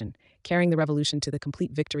completion, carrying the revolution to the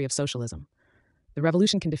complete victory of socialism. The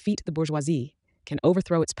revolution can defeat the bourgeoisie, can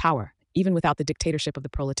overthrow its power, even without the dictatorship of the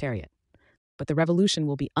proletariat. But the revolution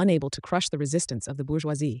will be unable to crush the resistance of the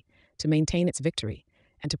bourgeoisie, to maintain its victory,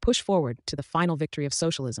 and to push forward to the final victory of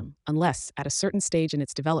socialism, unless, at a certain stage in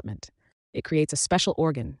its development, it creates a special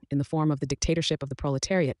organ in the form of the dictatorship of the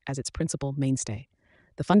proletariat as its principal mainstay.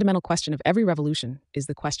 The fundamental question of every revolution is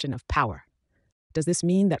the question of power. Does this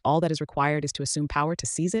mean that all that is required is to assume power to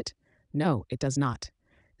seize it? No, it does not.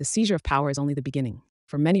 The seizure of power is only the beginning.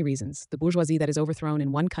 For many reasons, the bourgeoisie that is overthrown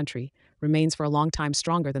in one country remains for a long time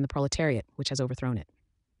stronger than the proletariat which has overthrown it.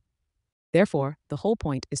 Therefore, the whole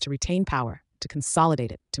point is to retain power, to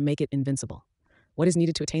consolidate it, to make it invincible. What is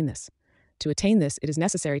needed to attain this? To attain this, it is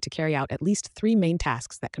necessary to carry out at least three main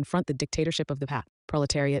tasks that confront the dictatorship of the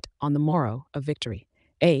proletariat on the morrow of victory.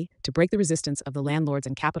 A. To break the resistance of the landlords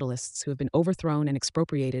and capitalists who have been overthrown and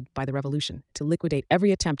expropriated by the revolution, to liquidate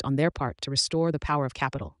every attempt on their part to restore the power of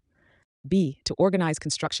capital. B. To organize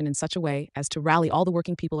construction in such a way as to rally all the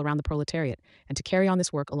working people around the proletariat and to carry on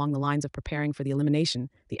this work along the lines of preparing for the elimination,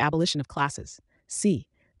 the abolition of classes. C.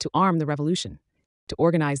 To arm the revolution. To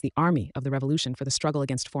organize the army of the revolution for the struggle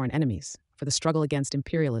against foreign enemies, for the struggle against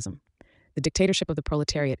imperialism. The dictatorship of the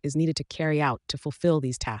proletariat is needed to carry out, to fulfill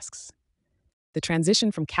these tasks. The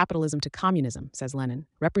transition from capitalism to communism, says Lenin,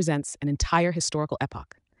 represents an entire historical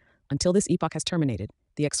epoch. Until this epoch has terminated,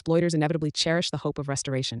 the exploiters inevitably cherish the hope of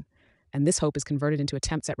restoration, and this hope is converted into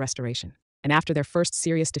attempts at restoration. And after their first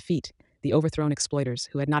serious defeat, the overthrown exploiters,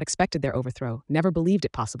 who had not expected their overthrow, never believed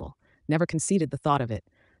it possible, never conceded the thought of it,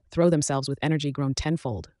 throw themselves with energy grown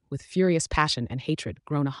tenfold, with furious passion and hatred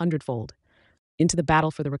grown 100-fold, into the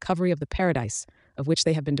battle for the recovery of the paradise of which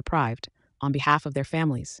they have been deprived, on behalf of their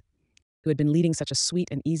families, who had been leading such a sweet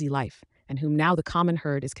and easy life, and whom now the common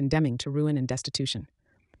herd is condemning to ruin and destitution.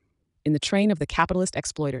 In the train of the capitalist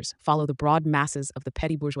exploiters follow the broad masses of the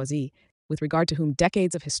petty bourgeoisie, with regard to whom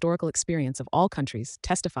decades of historical experience of all countries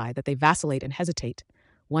testify that they vacillate and hesitate,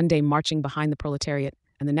 one day marching behind the proletariat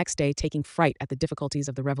and the next day taking fright at the difficulties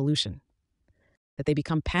of the revolution. That they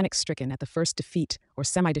become panic-stricken at the first defeat or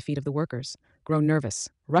semi-defeat of the workers, grow nervous,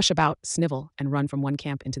 rush about, snivel, and run from one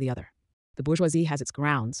camp into the other. The bourgeoisie has its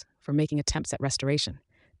grounds for making attempts at restoration,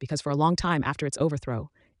 because for a long time after its overthrow,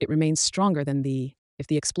 it remains stronger than if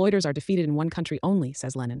the exploiters are defeated in one country only,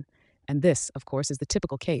 says Lenin, and this, of course, is the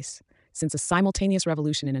typical case, since a simultaneous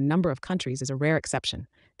revolution in a number of countries is a rare exception,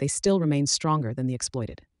 they still remain stronger than the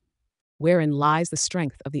exploited. Wherein lies the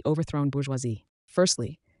strength of the overthrown bourgeoisie?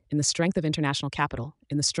 Firstly, in the strength of international capital,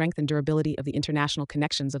 in the strength and durability of the international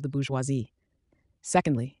connections of the bourgeoisie.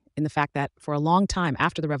 Secondly, in the fact that, for a long time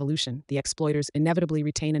after the revolution, the exploiters inevitably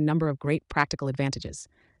retain a number of great practical advantages.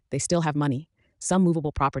 They still have money, some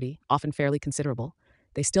movable property, often fairly considerable.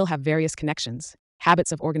 They still have various connections,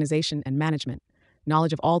 habits of organization and management,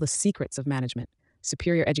 knowledge of all the secrets of management,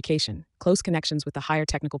 superior education, close connections with the higher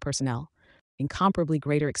technical personnel, incomparably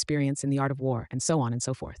greater experience in the art of war, and so on and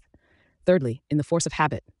so forth. Thirdly, in the force of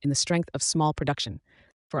habit, in the strength of small production.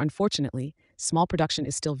 For unfortunately, small production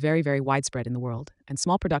is still very, very widespread in the world, and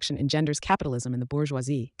small production engenders capitalism in the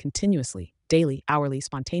bourgeoisie continuously, daily, hourly,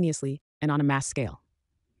 spontaneously, and on a mass scale.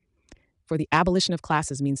 For the abolition of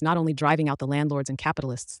classes means not only driving out the landlords and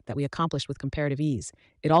capitalists that we accomplished with comparative ease,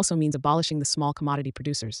 it also means abolishing the small commodity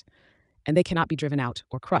producers. And they cannot be driven out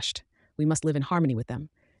or crushed. We must live in harmony with them.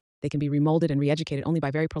 They can be remolded and re-educated only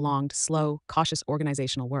by very prolonged, slow, cautious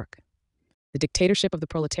organizational work. The dictatorship of the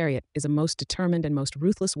proletariat is a most determined and most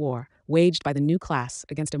ruthless war waged by the new class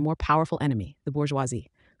against a more powerful enemy, the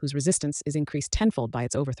bourgeoisie, whose resistance is increased tenfold by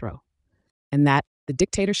its overthrow. And that the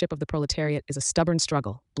dictatorship of the proletariat is a stubborn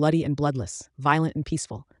struggle, bloody and bloodless, violent and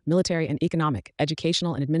peaceful, military and economic,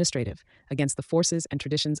 educational and administrative, against the forces and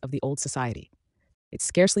traditions of the old society. It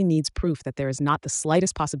scarcely needs proof that there is not the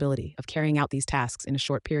slightest possibility of carrying out these tasks in a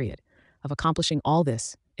short period, of accomplishing all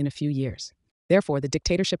this in a few years. Therefore, the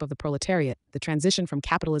dictatorship of the proletariat, the transition from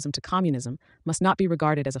capitalism to communism, must not be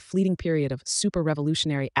regarded as a fleeting period of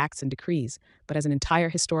super-revolutionary acts and decrees, but as an entire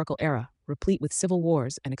historical era, replete with civil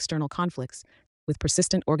wars and external conflicts, with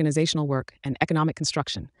persistent organizational work and economic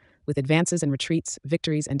construction, with advances and retreats,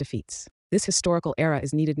 victories and defeats. This historical era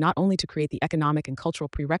is needed not only to create the economic and cultural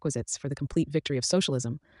prerequisites for the complete victory of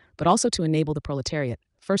socialism, but also to enable the proletariat,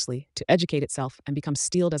 firstly, to educate itself and become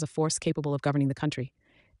steeled as a force capable of governing the country,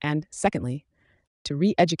 and, secondly, to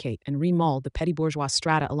re-educate and remold the petty bourgeois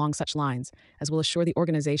strata along such lines as will assure the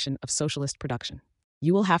organization of socialist production.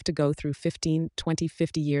 You will have to go through 15, 20,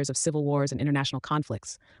 50 years of civil wars and international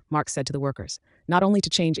conflicts, Marx said to the workers, not only to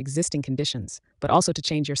change existing conditions, but also to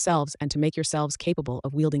change yourselves and to make yourselves capable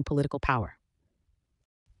of wielding political power.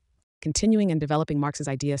 Continuing and developing Marx's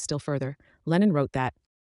idea still further, Lenin wrote that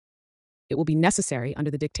it will be necessary under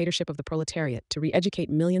the dictatorship of the proletariat to re-educate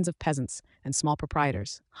millions of peasants and small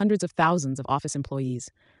proprietors, hundreds of thousands of office employees,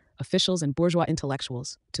 officials and bourgeois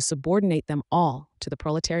intellectuals, to subordinate them all to the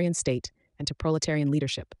proletarian state and to proletarian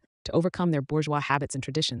leadership, to overcome their bourgeois habits and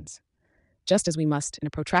traditions. Just as we must, in a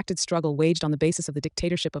protracted struggle waged on the basis of the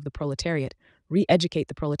dictatorship of the proletariat, re-educate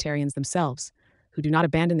the proletarians themselves, who do not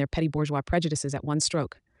abandon their petty bourgeois prejudices at one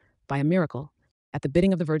stroke, by a miracle, at the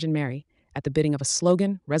bidding of the Virgin Mary, at the bidding of a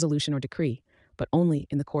slogan, resolution, or decree, but only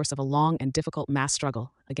in the course of a long and difficult mass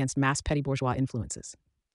struggle against mass petty bourgeois influences.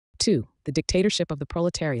 2. The dictatorship of the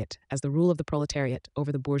proletariat as the rule of the proletariat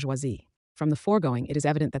over the bourgeoisie. From the foregoing, it is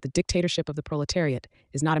evident that the dictatorship of the proletariat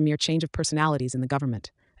is not a mere change of personalities in the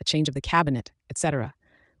government, a change of the cabinet, etc.,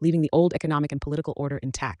 leaving the old economic and political order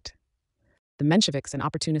intact. The Mensheviks and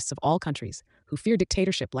opportunists of all countries, who fear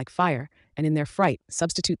dictatorship like fire, and in their fright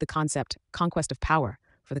substitute the concept conquest of power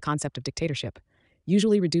for the concept of dictatorship,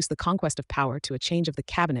 usually reduce the conquest of power to a change of the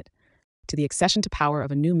cabinet, to the accession to power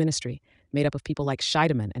of a new ministry made up of people like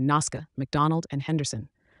Scheidemann and Noske, MacDonald and Henderson.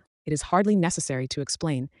 It is hardly necessary to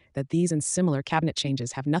explain that these and similar cabinet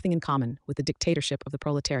changes have nothing in common with the dictatorship of the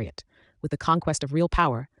proletariat, with the conquest of real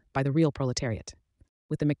power by the real proletariat.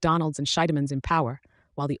 With the MacDonalds and Scheidemanns in power,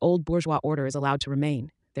 while the old bourgeois order is allowed to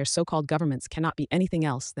remain, their so-called governments cannot be anything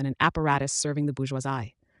else than an apparatus serving the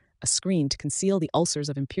bourgeoisie, a screen to conceal the ulcers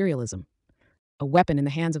of imperialism, a weapon in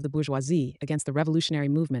the hands of the bourgeoisie against the revolutionary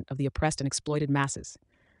movement of the oppressed and exploited masses.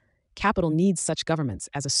 Capital needs such governments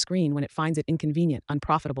as a screen when it finds it inconvenient,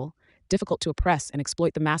 unprofitable, difficult to oppress and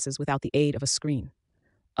exploit the masses without the aid of a screen.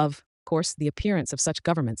 Of course, the appearance of such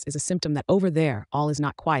governments is a symptom that over there all is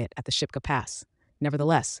not quiet at the Shipka Pass.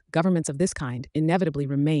 Nevertheless, governments of this kind inevitably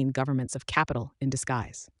remain governments of capital in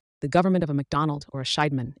disguise. The government of a MacDonald or a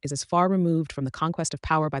Scheidemann is as far removed from the conquest of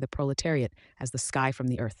power by the proletariat as the sky from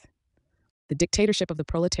the earth. The dictatorship of the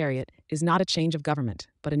proletariat is not a change of government,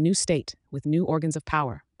 but a new state with new organs of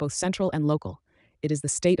power, both central and local. It is the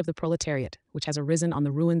state of the proletariat, which has arisen on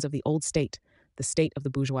the ruins of the old state, the state of the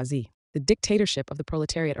bourgeoisie. The dictatorship of the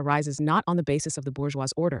proletariat arises not on the basis of the bourgeois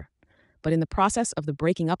order, but in the process of the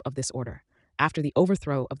breaking up of this order, after the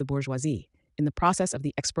overthrow of the bourgeoisie, in the process of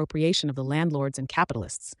the expropriation of the landlords and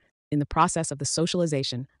capitalists, in the process of the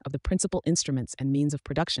socialization of the principal instruments and means of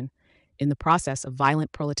production, in the process of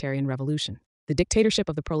violent proletarian revolution. The dictatorship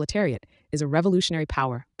of the proletariat is a revolutionary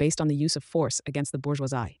power based on the use of force against the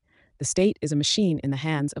bourgeoisie. The state is a machine in the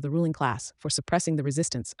hands of the ruling class for suppressing the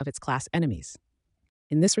resistance of its class enemies.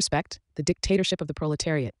 In this respect, the dictatorship of the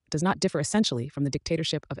proletariat does not differ essentially from the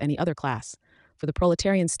dictatorship of any other class, for the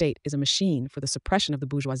proletarian state is a machine for the suppression of the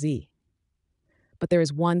bourgeoisie. But there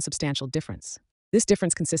is one substantial difference. This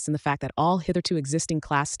difference consists in the fact that all hitherto existing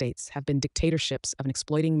class states have been dictatorships of an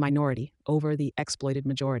exploiting minority over the exploited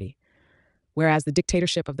majority. whereas the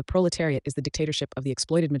dictatorship of the proletariat is the dictatorship of the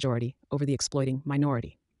exploited majority over the exploiting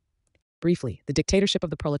minority. Briefly, the dictatorship of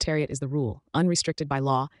the proletariat is the rule, unrestricted by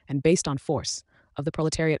law and based on force, of the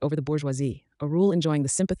proletariat over the bourgeoisie, a rule enjoying the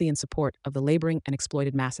sympathy and support of the laboring and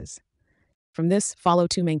exploited masses. From this follow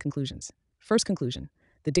two main conclusions. First conclusion,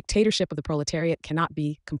 the dictatorship of the proletariat cannot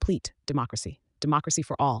be complete democracy, democracy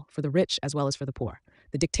for all, for the rich as well as for the poor.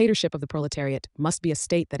 The dictatorship of the proletariat must be a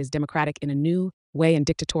state that is democratic in a new way and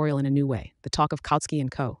dictatorial in a new way. The talk of Kautsky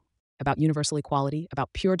and co. about universal equality,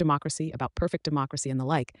 about pure democracy, about perfect democracy and the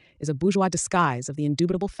like, is a bourgeois disguise of the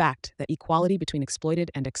indubitable fact that equality between exploited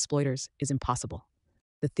and exploiters is impossible.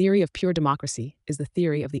 The theory of pure democracy is the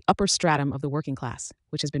theory of the upper stratum of the working class,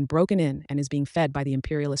 which has been broken in and is being fed by the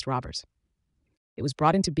imperialist robbers. It was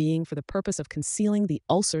brought into being for the purpose of concealing the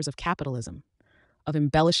ulcers of capitalism, of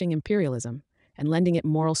embellishing imperialism, and lending it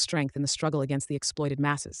moral strength in the struggle against the exploited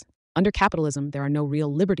masses. Under capitalism, there are no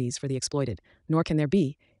real liberties for the exploited, nor can there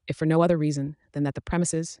be, if for no other reason than that the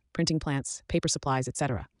premises, printing plants, paper supplies,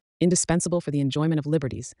 etc., indispensable for the enjoyment of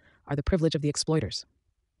liberties, are the privilege of the exploiters.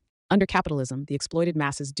 Under capitalism, the exploited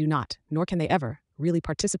masses do not, nor can they ever, really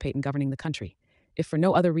participate in governing the country, if for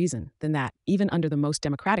no other reason than that, even under the most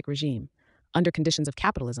democratic regime, under conditions of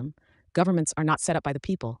capitalism, governments are not set up by the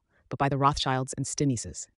people, but by the Rothschilds and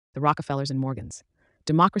Stinneses, the Rockefellers and Morgans.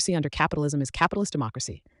 Democracy under capitalism is capitalist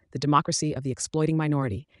democracy, the democracy of the exploiting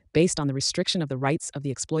minority, based on the restriction of the rights of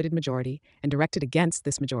the exploited majority and directed against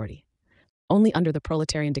this majority. Only under the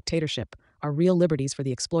proletarian dictatorship are real liberties for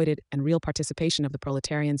the exploited and real participation of the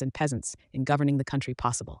proletarians and peasants in governing the country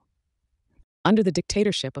possible. Under the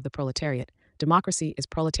dictatorship of the proletariat, democracy is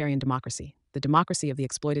proletarian democracy, the democracy of the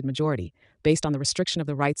exploited majority, based on the restriction of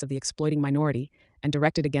the rights of the exploiting minority and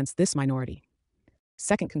directed against this minority.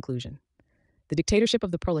 Second conclusion. The dictatorship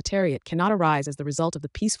of the proletariat cannot arise as the result of the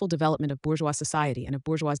peaceful development of bourgeois society and of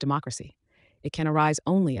bourgeois democracy. It can arise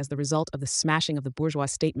only as the result of the smashing of the bourgeois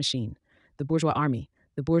state machine, the bourgeois army,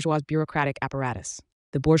 the bourgeois bureaucratic apparatus,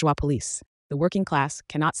 the bourgeois police. The working class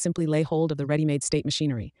cannot simply lay hold of the ready-made state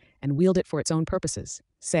machinery and wield it for its own purposes,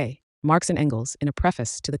 say Marx and Engels in a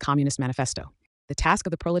preface to the Communist Manifesto. The task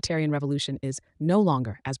of the proletarian revolution is no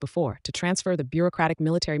longer, as before, to transfer the bureaucratic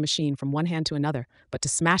military machine from one hand to another, but to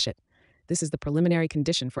smash it. This is the preliminary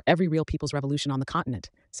condition for every real people's revolution on the continent,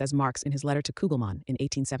 says Marx in his letter to Kugelmann in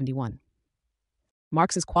 1871.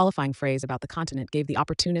 Marx's qualifying phrase about the continent gave the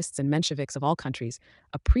opportunists and Mensheviks of all countries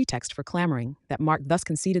a pretext for clamoring that Marx thus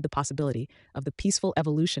conceded the possibility of the peaceful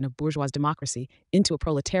evolution of bourgeois democracy into a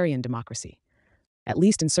proletarian democracy, at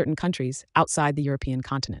least in certain countries outside the European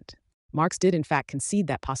continent. Marx did in fact concede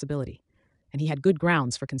that possibility, and he had good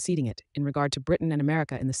grounds for conceding it in regard to Britain and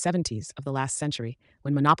America in the 70s of the last century,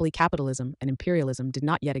 when monopoly capitalism and imperialism did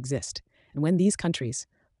not yet exist, and when these countries,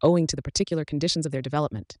 owing to the particular conditions of their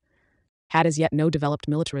development, had as yet no developed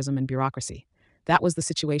militarism and bureaucracy. That was the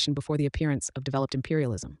situation before the appearance of developed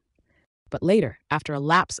imperialism. But later, after a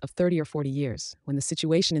lapse of 30 or 40 years, when the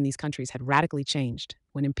situation in these countries had radically changed,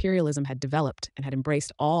 when imperialism had developed and had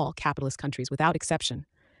embraced all capitalist countries without exception,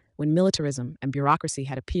 when militarism and bureaucracy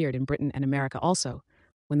had appeared in Britain and America also,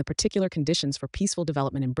 when the particular conditions for peaceful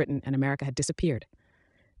development in Britain and America had disappeared,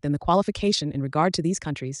 then the qualification in regard to these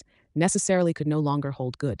countries necessarily could no longer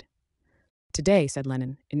hold good. Today, said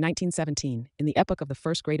Lenin, in 1917, in the epoch of the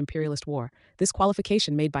First Great Imperialist War, this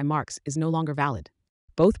qualification made by Marx is no longer valid.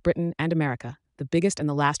 Both Britain and America, the biggest and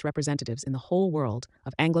the last representatives in the whole world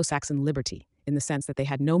of Anglo-Saxon liberty, in the sense that they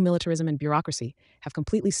had no militarism and bureaucracy, have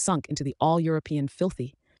completely sunk into the all-European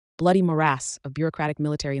filthy, bloody morass of bureaucratic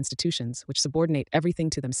military institutions which subordinate everything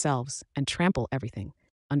to themselves and trample everything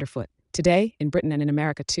underfoot. Today, in Britain and in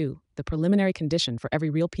America too, the preliminary condition for every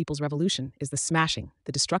real people's revolution is the smashing,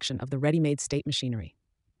 the destruction of the ready-made state machinery.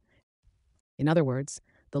 In other words,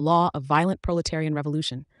 the law of violent proletarian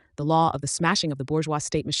revolution, the law of the smashing of the bourgeois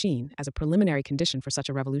state machine as a preliminary condition for such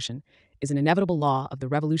a revolution, is an inevitable law of the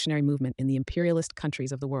revolutionary movement in the imperialist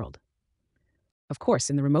countries of the world. Of course,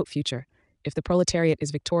 in the remote future, if the proletariat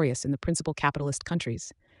is victorious in the principal capitalist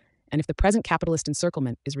countries, and if the present capitalist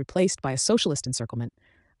encirclement is replaced by a socialist encirclement,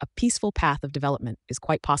 a peaceful path of development is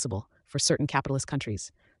quite possible for certain capitalist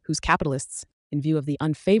countries, whose capitalists, in view of the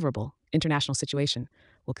unfavorable international situation,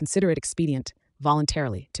 will consider it expedient,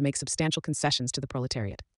 voluntarily, to make substantial concessions to the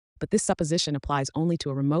proletariat. But this supposition applies only to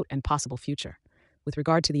a remote and possible future. With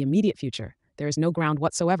regard to the immediate future, there is no ground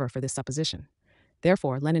whatsoever for this supposition.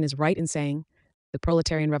 Therefore, Lenin is right in saying, the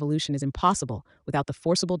proletarian revolution is impossible without the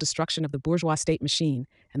forcible destruction of the bourgeois state machine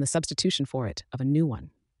and the substitution for it of a new one.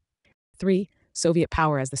 3. Soviet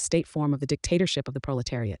power as the state form of the dictatorship of the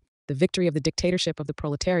proletariat. The victory of the dictatorship of the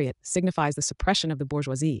proletariat signifies the suppression of the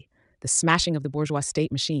bourgeoisie, the smashing of the bourgeois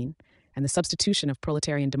state machine, and the substitution of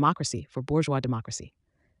proletarian democracy for bourgeois democracy.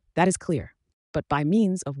 That is clear. But by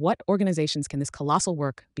means of what organizations can this colossal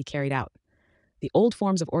work be carried out? The old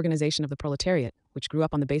forms of organization of the proletariat, which grew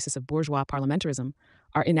up on the basis of bourgeois parliamentarism,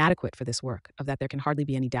 are inadequate for this work, of that there can hardly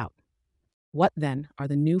be any doubt. What, then, are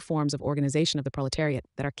the new forms of organization of the proletariat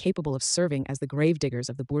that are capable of serving as the gravediggers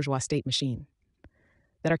of the bourgeois state machine?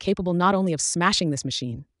 That are capable not only of smashing this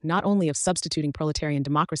machine, not only of substituting proletarian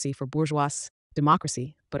democracy for bourgeois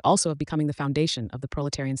democracy, but also of becoming the foundation of the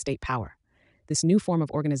proletarian state power. This new form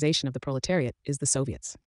of organization of the proletariat is the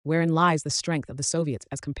Soviets. Wherein lies the strength of the Soviets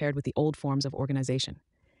as compared with the old forms of organization?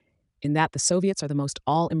 In that the Soviets are the most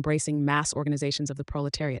all-embracing mass organizations of the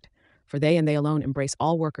proletariat, for they and they alone embrace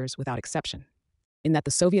all workers without exception. In that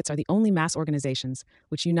the Soviets are the only mass organizations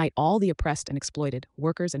which unite all the oppressed and exploited,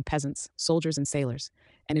 workers and peasants, soldiers and sailors,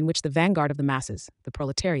 and in which the vanguard of the masses, the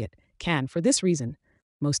proletariat, can, for this reason,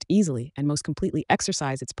 most easily and most completely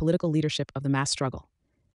exercise its political leadership of the mass struggle.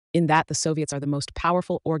 In that the Soviets are the most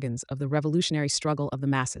powerful organs of the revolutionary struggle of the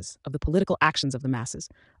masses, of the political actions of the masses,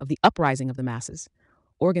 of the uprising of the masses,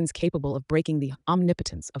 organs capable of breaking the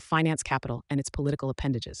omnipotence of finance capital and its political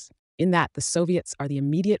appendages. In that the Soviets are the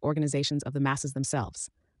immediate organizations of the masses themselves,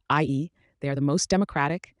 i.e., they are the most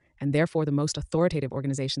democratic and therefore the most authoritative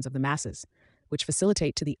organizations of the masses, which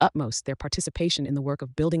facilitate to the utmost their participation in the work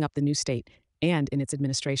of building up the new state and in its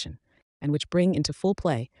administration, and which bring into full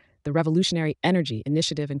play the revolutionary energy,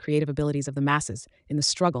 initiative, and creative abilities of the masses in the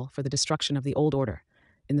struggle for the destruction of the old order,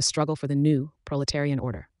 in the struggle for the new proletarian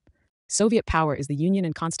order. Soviet power is the union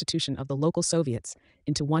and constitution of the local Soviets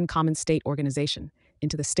into one common state organization,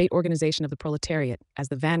 into the state organization of the proletariat as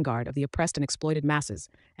the vanguard of the oppressed and exploited masses,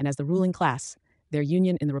 and as the ruling class, their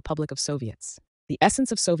union in the Republic of Soviets. The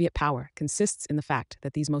essence of Soviet power consists in the fact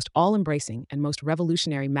that these most all-embracing and most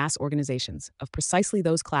revolutionary mass organizations of precisely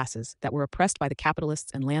those classes that were oppressed by the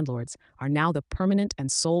capitalists and landlords are now the permanent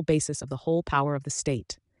and sole basis of the whole power of the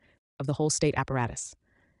state, of the whole state apparatus.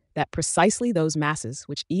 That precisely those masses,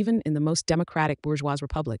 which even in the most democratic bourgeois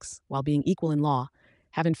republics, while being equal in law,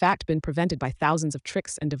 have in fact been prevented by thousands of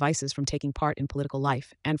tricks and devices from taking part in political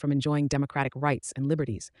life and from enjoying democratic rights and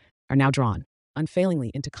liberties, are now drawn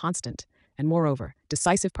unfailingly into constant and, moreover,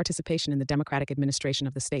 decisive participation in the democratic administration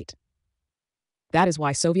of the state. That is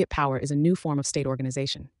why Soviet power is a new form of state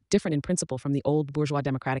organization, different in principle from the old bourgeois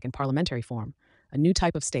democratic and parliamentary form, a new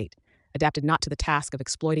type of state, adapted not to the task of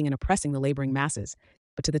exploiting and oppressing the laboring masses,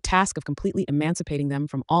 but to the task of completely emancipating them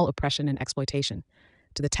from all oppression and exploitation,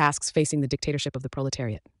 to the tasks facing the dictatorship of the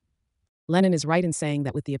proletariat. Lenin is right in saying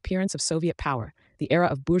that with the appearance of Soviet power, the era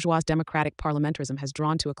of bourgeois democratic parliamentarism has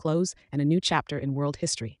drawn to a close and a new chapter in world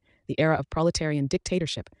history. The era of proletarian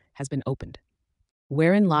dictatorship has been opened.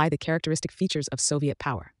 Wherein lie the characteristic features of Soviet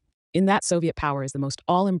power? In that Soviet power is the most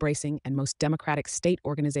all-embracing and most democratic state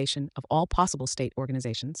organization of all possible state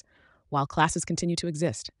organizations, while classes continue to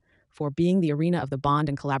exist, for being the arena of the bond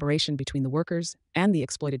and collaboration between the workers and the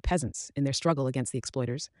exploited peasants in their struggle against the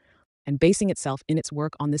exploiters, and basing itself in its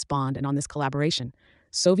work on this bond and on this collaboration,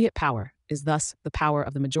 Soviet power is thus the power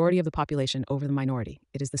of the majority of the population over the minority.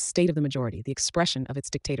 It is the state of the majority, the expression of its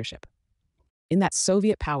dictatorship. In that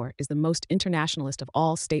Soviet power is the most internationalist of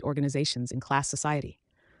all state organizations in class society.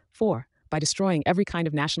 For, by destroying every kind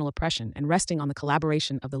of national oppression and resting on the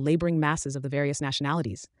collaboration of the laboring masses of the various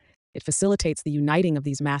nationalities, it facilitates the uniting of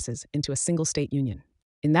these masses into a single state union.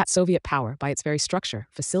 In that Soviet power, by its very structure,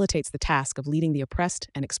 facilitates the task of leading the oppressed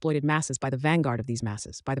and exploited masses by the vanguard of these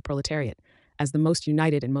masses, by the proletariat, as the most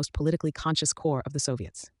united and most politically conscious core of the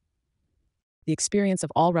Soviets. The experience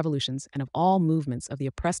of all revolutions and of all movements of the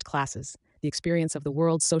oppressed classes, the experience of the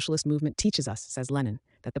world socialist movement teaches us, says Lenin,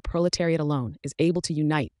 that the proletariat alone is able to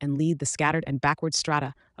unite and lead the scattered and backward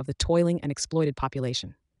strata of the toiling and exploited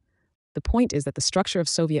population. The point is that the structure of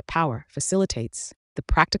Soviet power facilitates the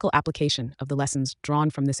practical application of the lessons drawn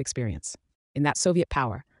from this experience. In that Soviet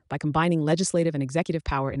power, by combining legislative and executive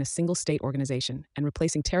power in a single state organization and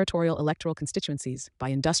replacing territorial electoral constituencies by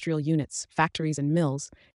industrial units, factories, and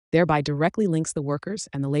mills, thereby directly links the workers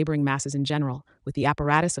and the laboring masses in general with the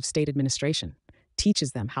apparatus of state administration,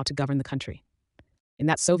 teaches them how to govern the country. In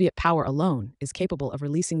that Soviet power alone is capable of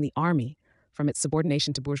releasing the army from its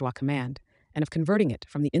subordination to bourgeois command and of converting it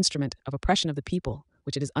from the instrument of oppression of the people,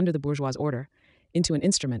 which it is under the bourgeois order, into an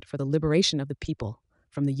instrument for the liberation of the people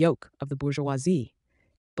from the yoke of the bourgeoisie,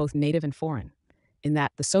 both native and foreign, in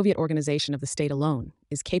that the Soviet organization of the state alone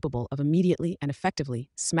is capable of immediately and effectively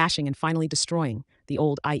smashing and finally destroying the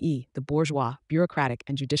old, i.e., the bourgeois, bureaucratic,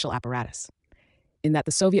 and judicial apparatus. In that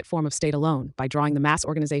the Soviet form of state alone, by drawing the mass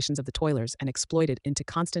organizations of the toilers and exploited into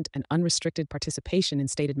constant and unrestricted participation in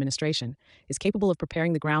state administration, is capable of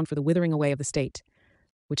preparing the ground for the withering away of the state,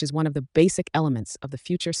 which is one of the basic elements of the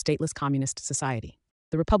future stateless communist society.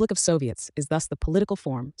 The Republic of Soviets is thus the political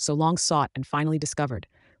form so long sought and finally discovered,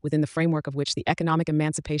 within the framework of which the economic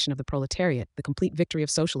emancipation of the proletariat, the complete victory of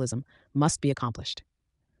socialism, must be accomplished.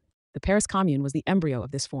 The Paris Commune was the embryo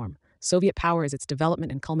of this form. Soviet power is its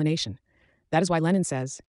development and culmination. That is why Lenin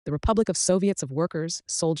says, the Republic of Soviets of workers,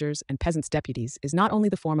 soldiers, and peasants' deputies is not only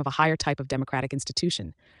the form of a higher type of democratic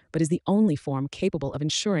institution, but is the only form capable of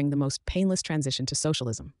ensuring the most painless transition to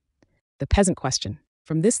socialism. The peasant question.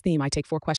 From this theme, I take 4 questions.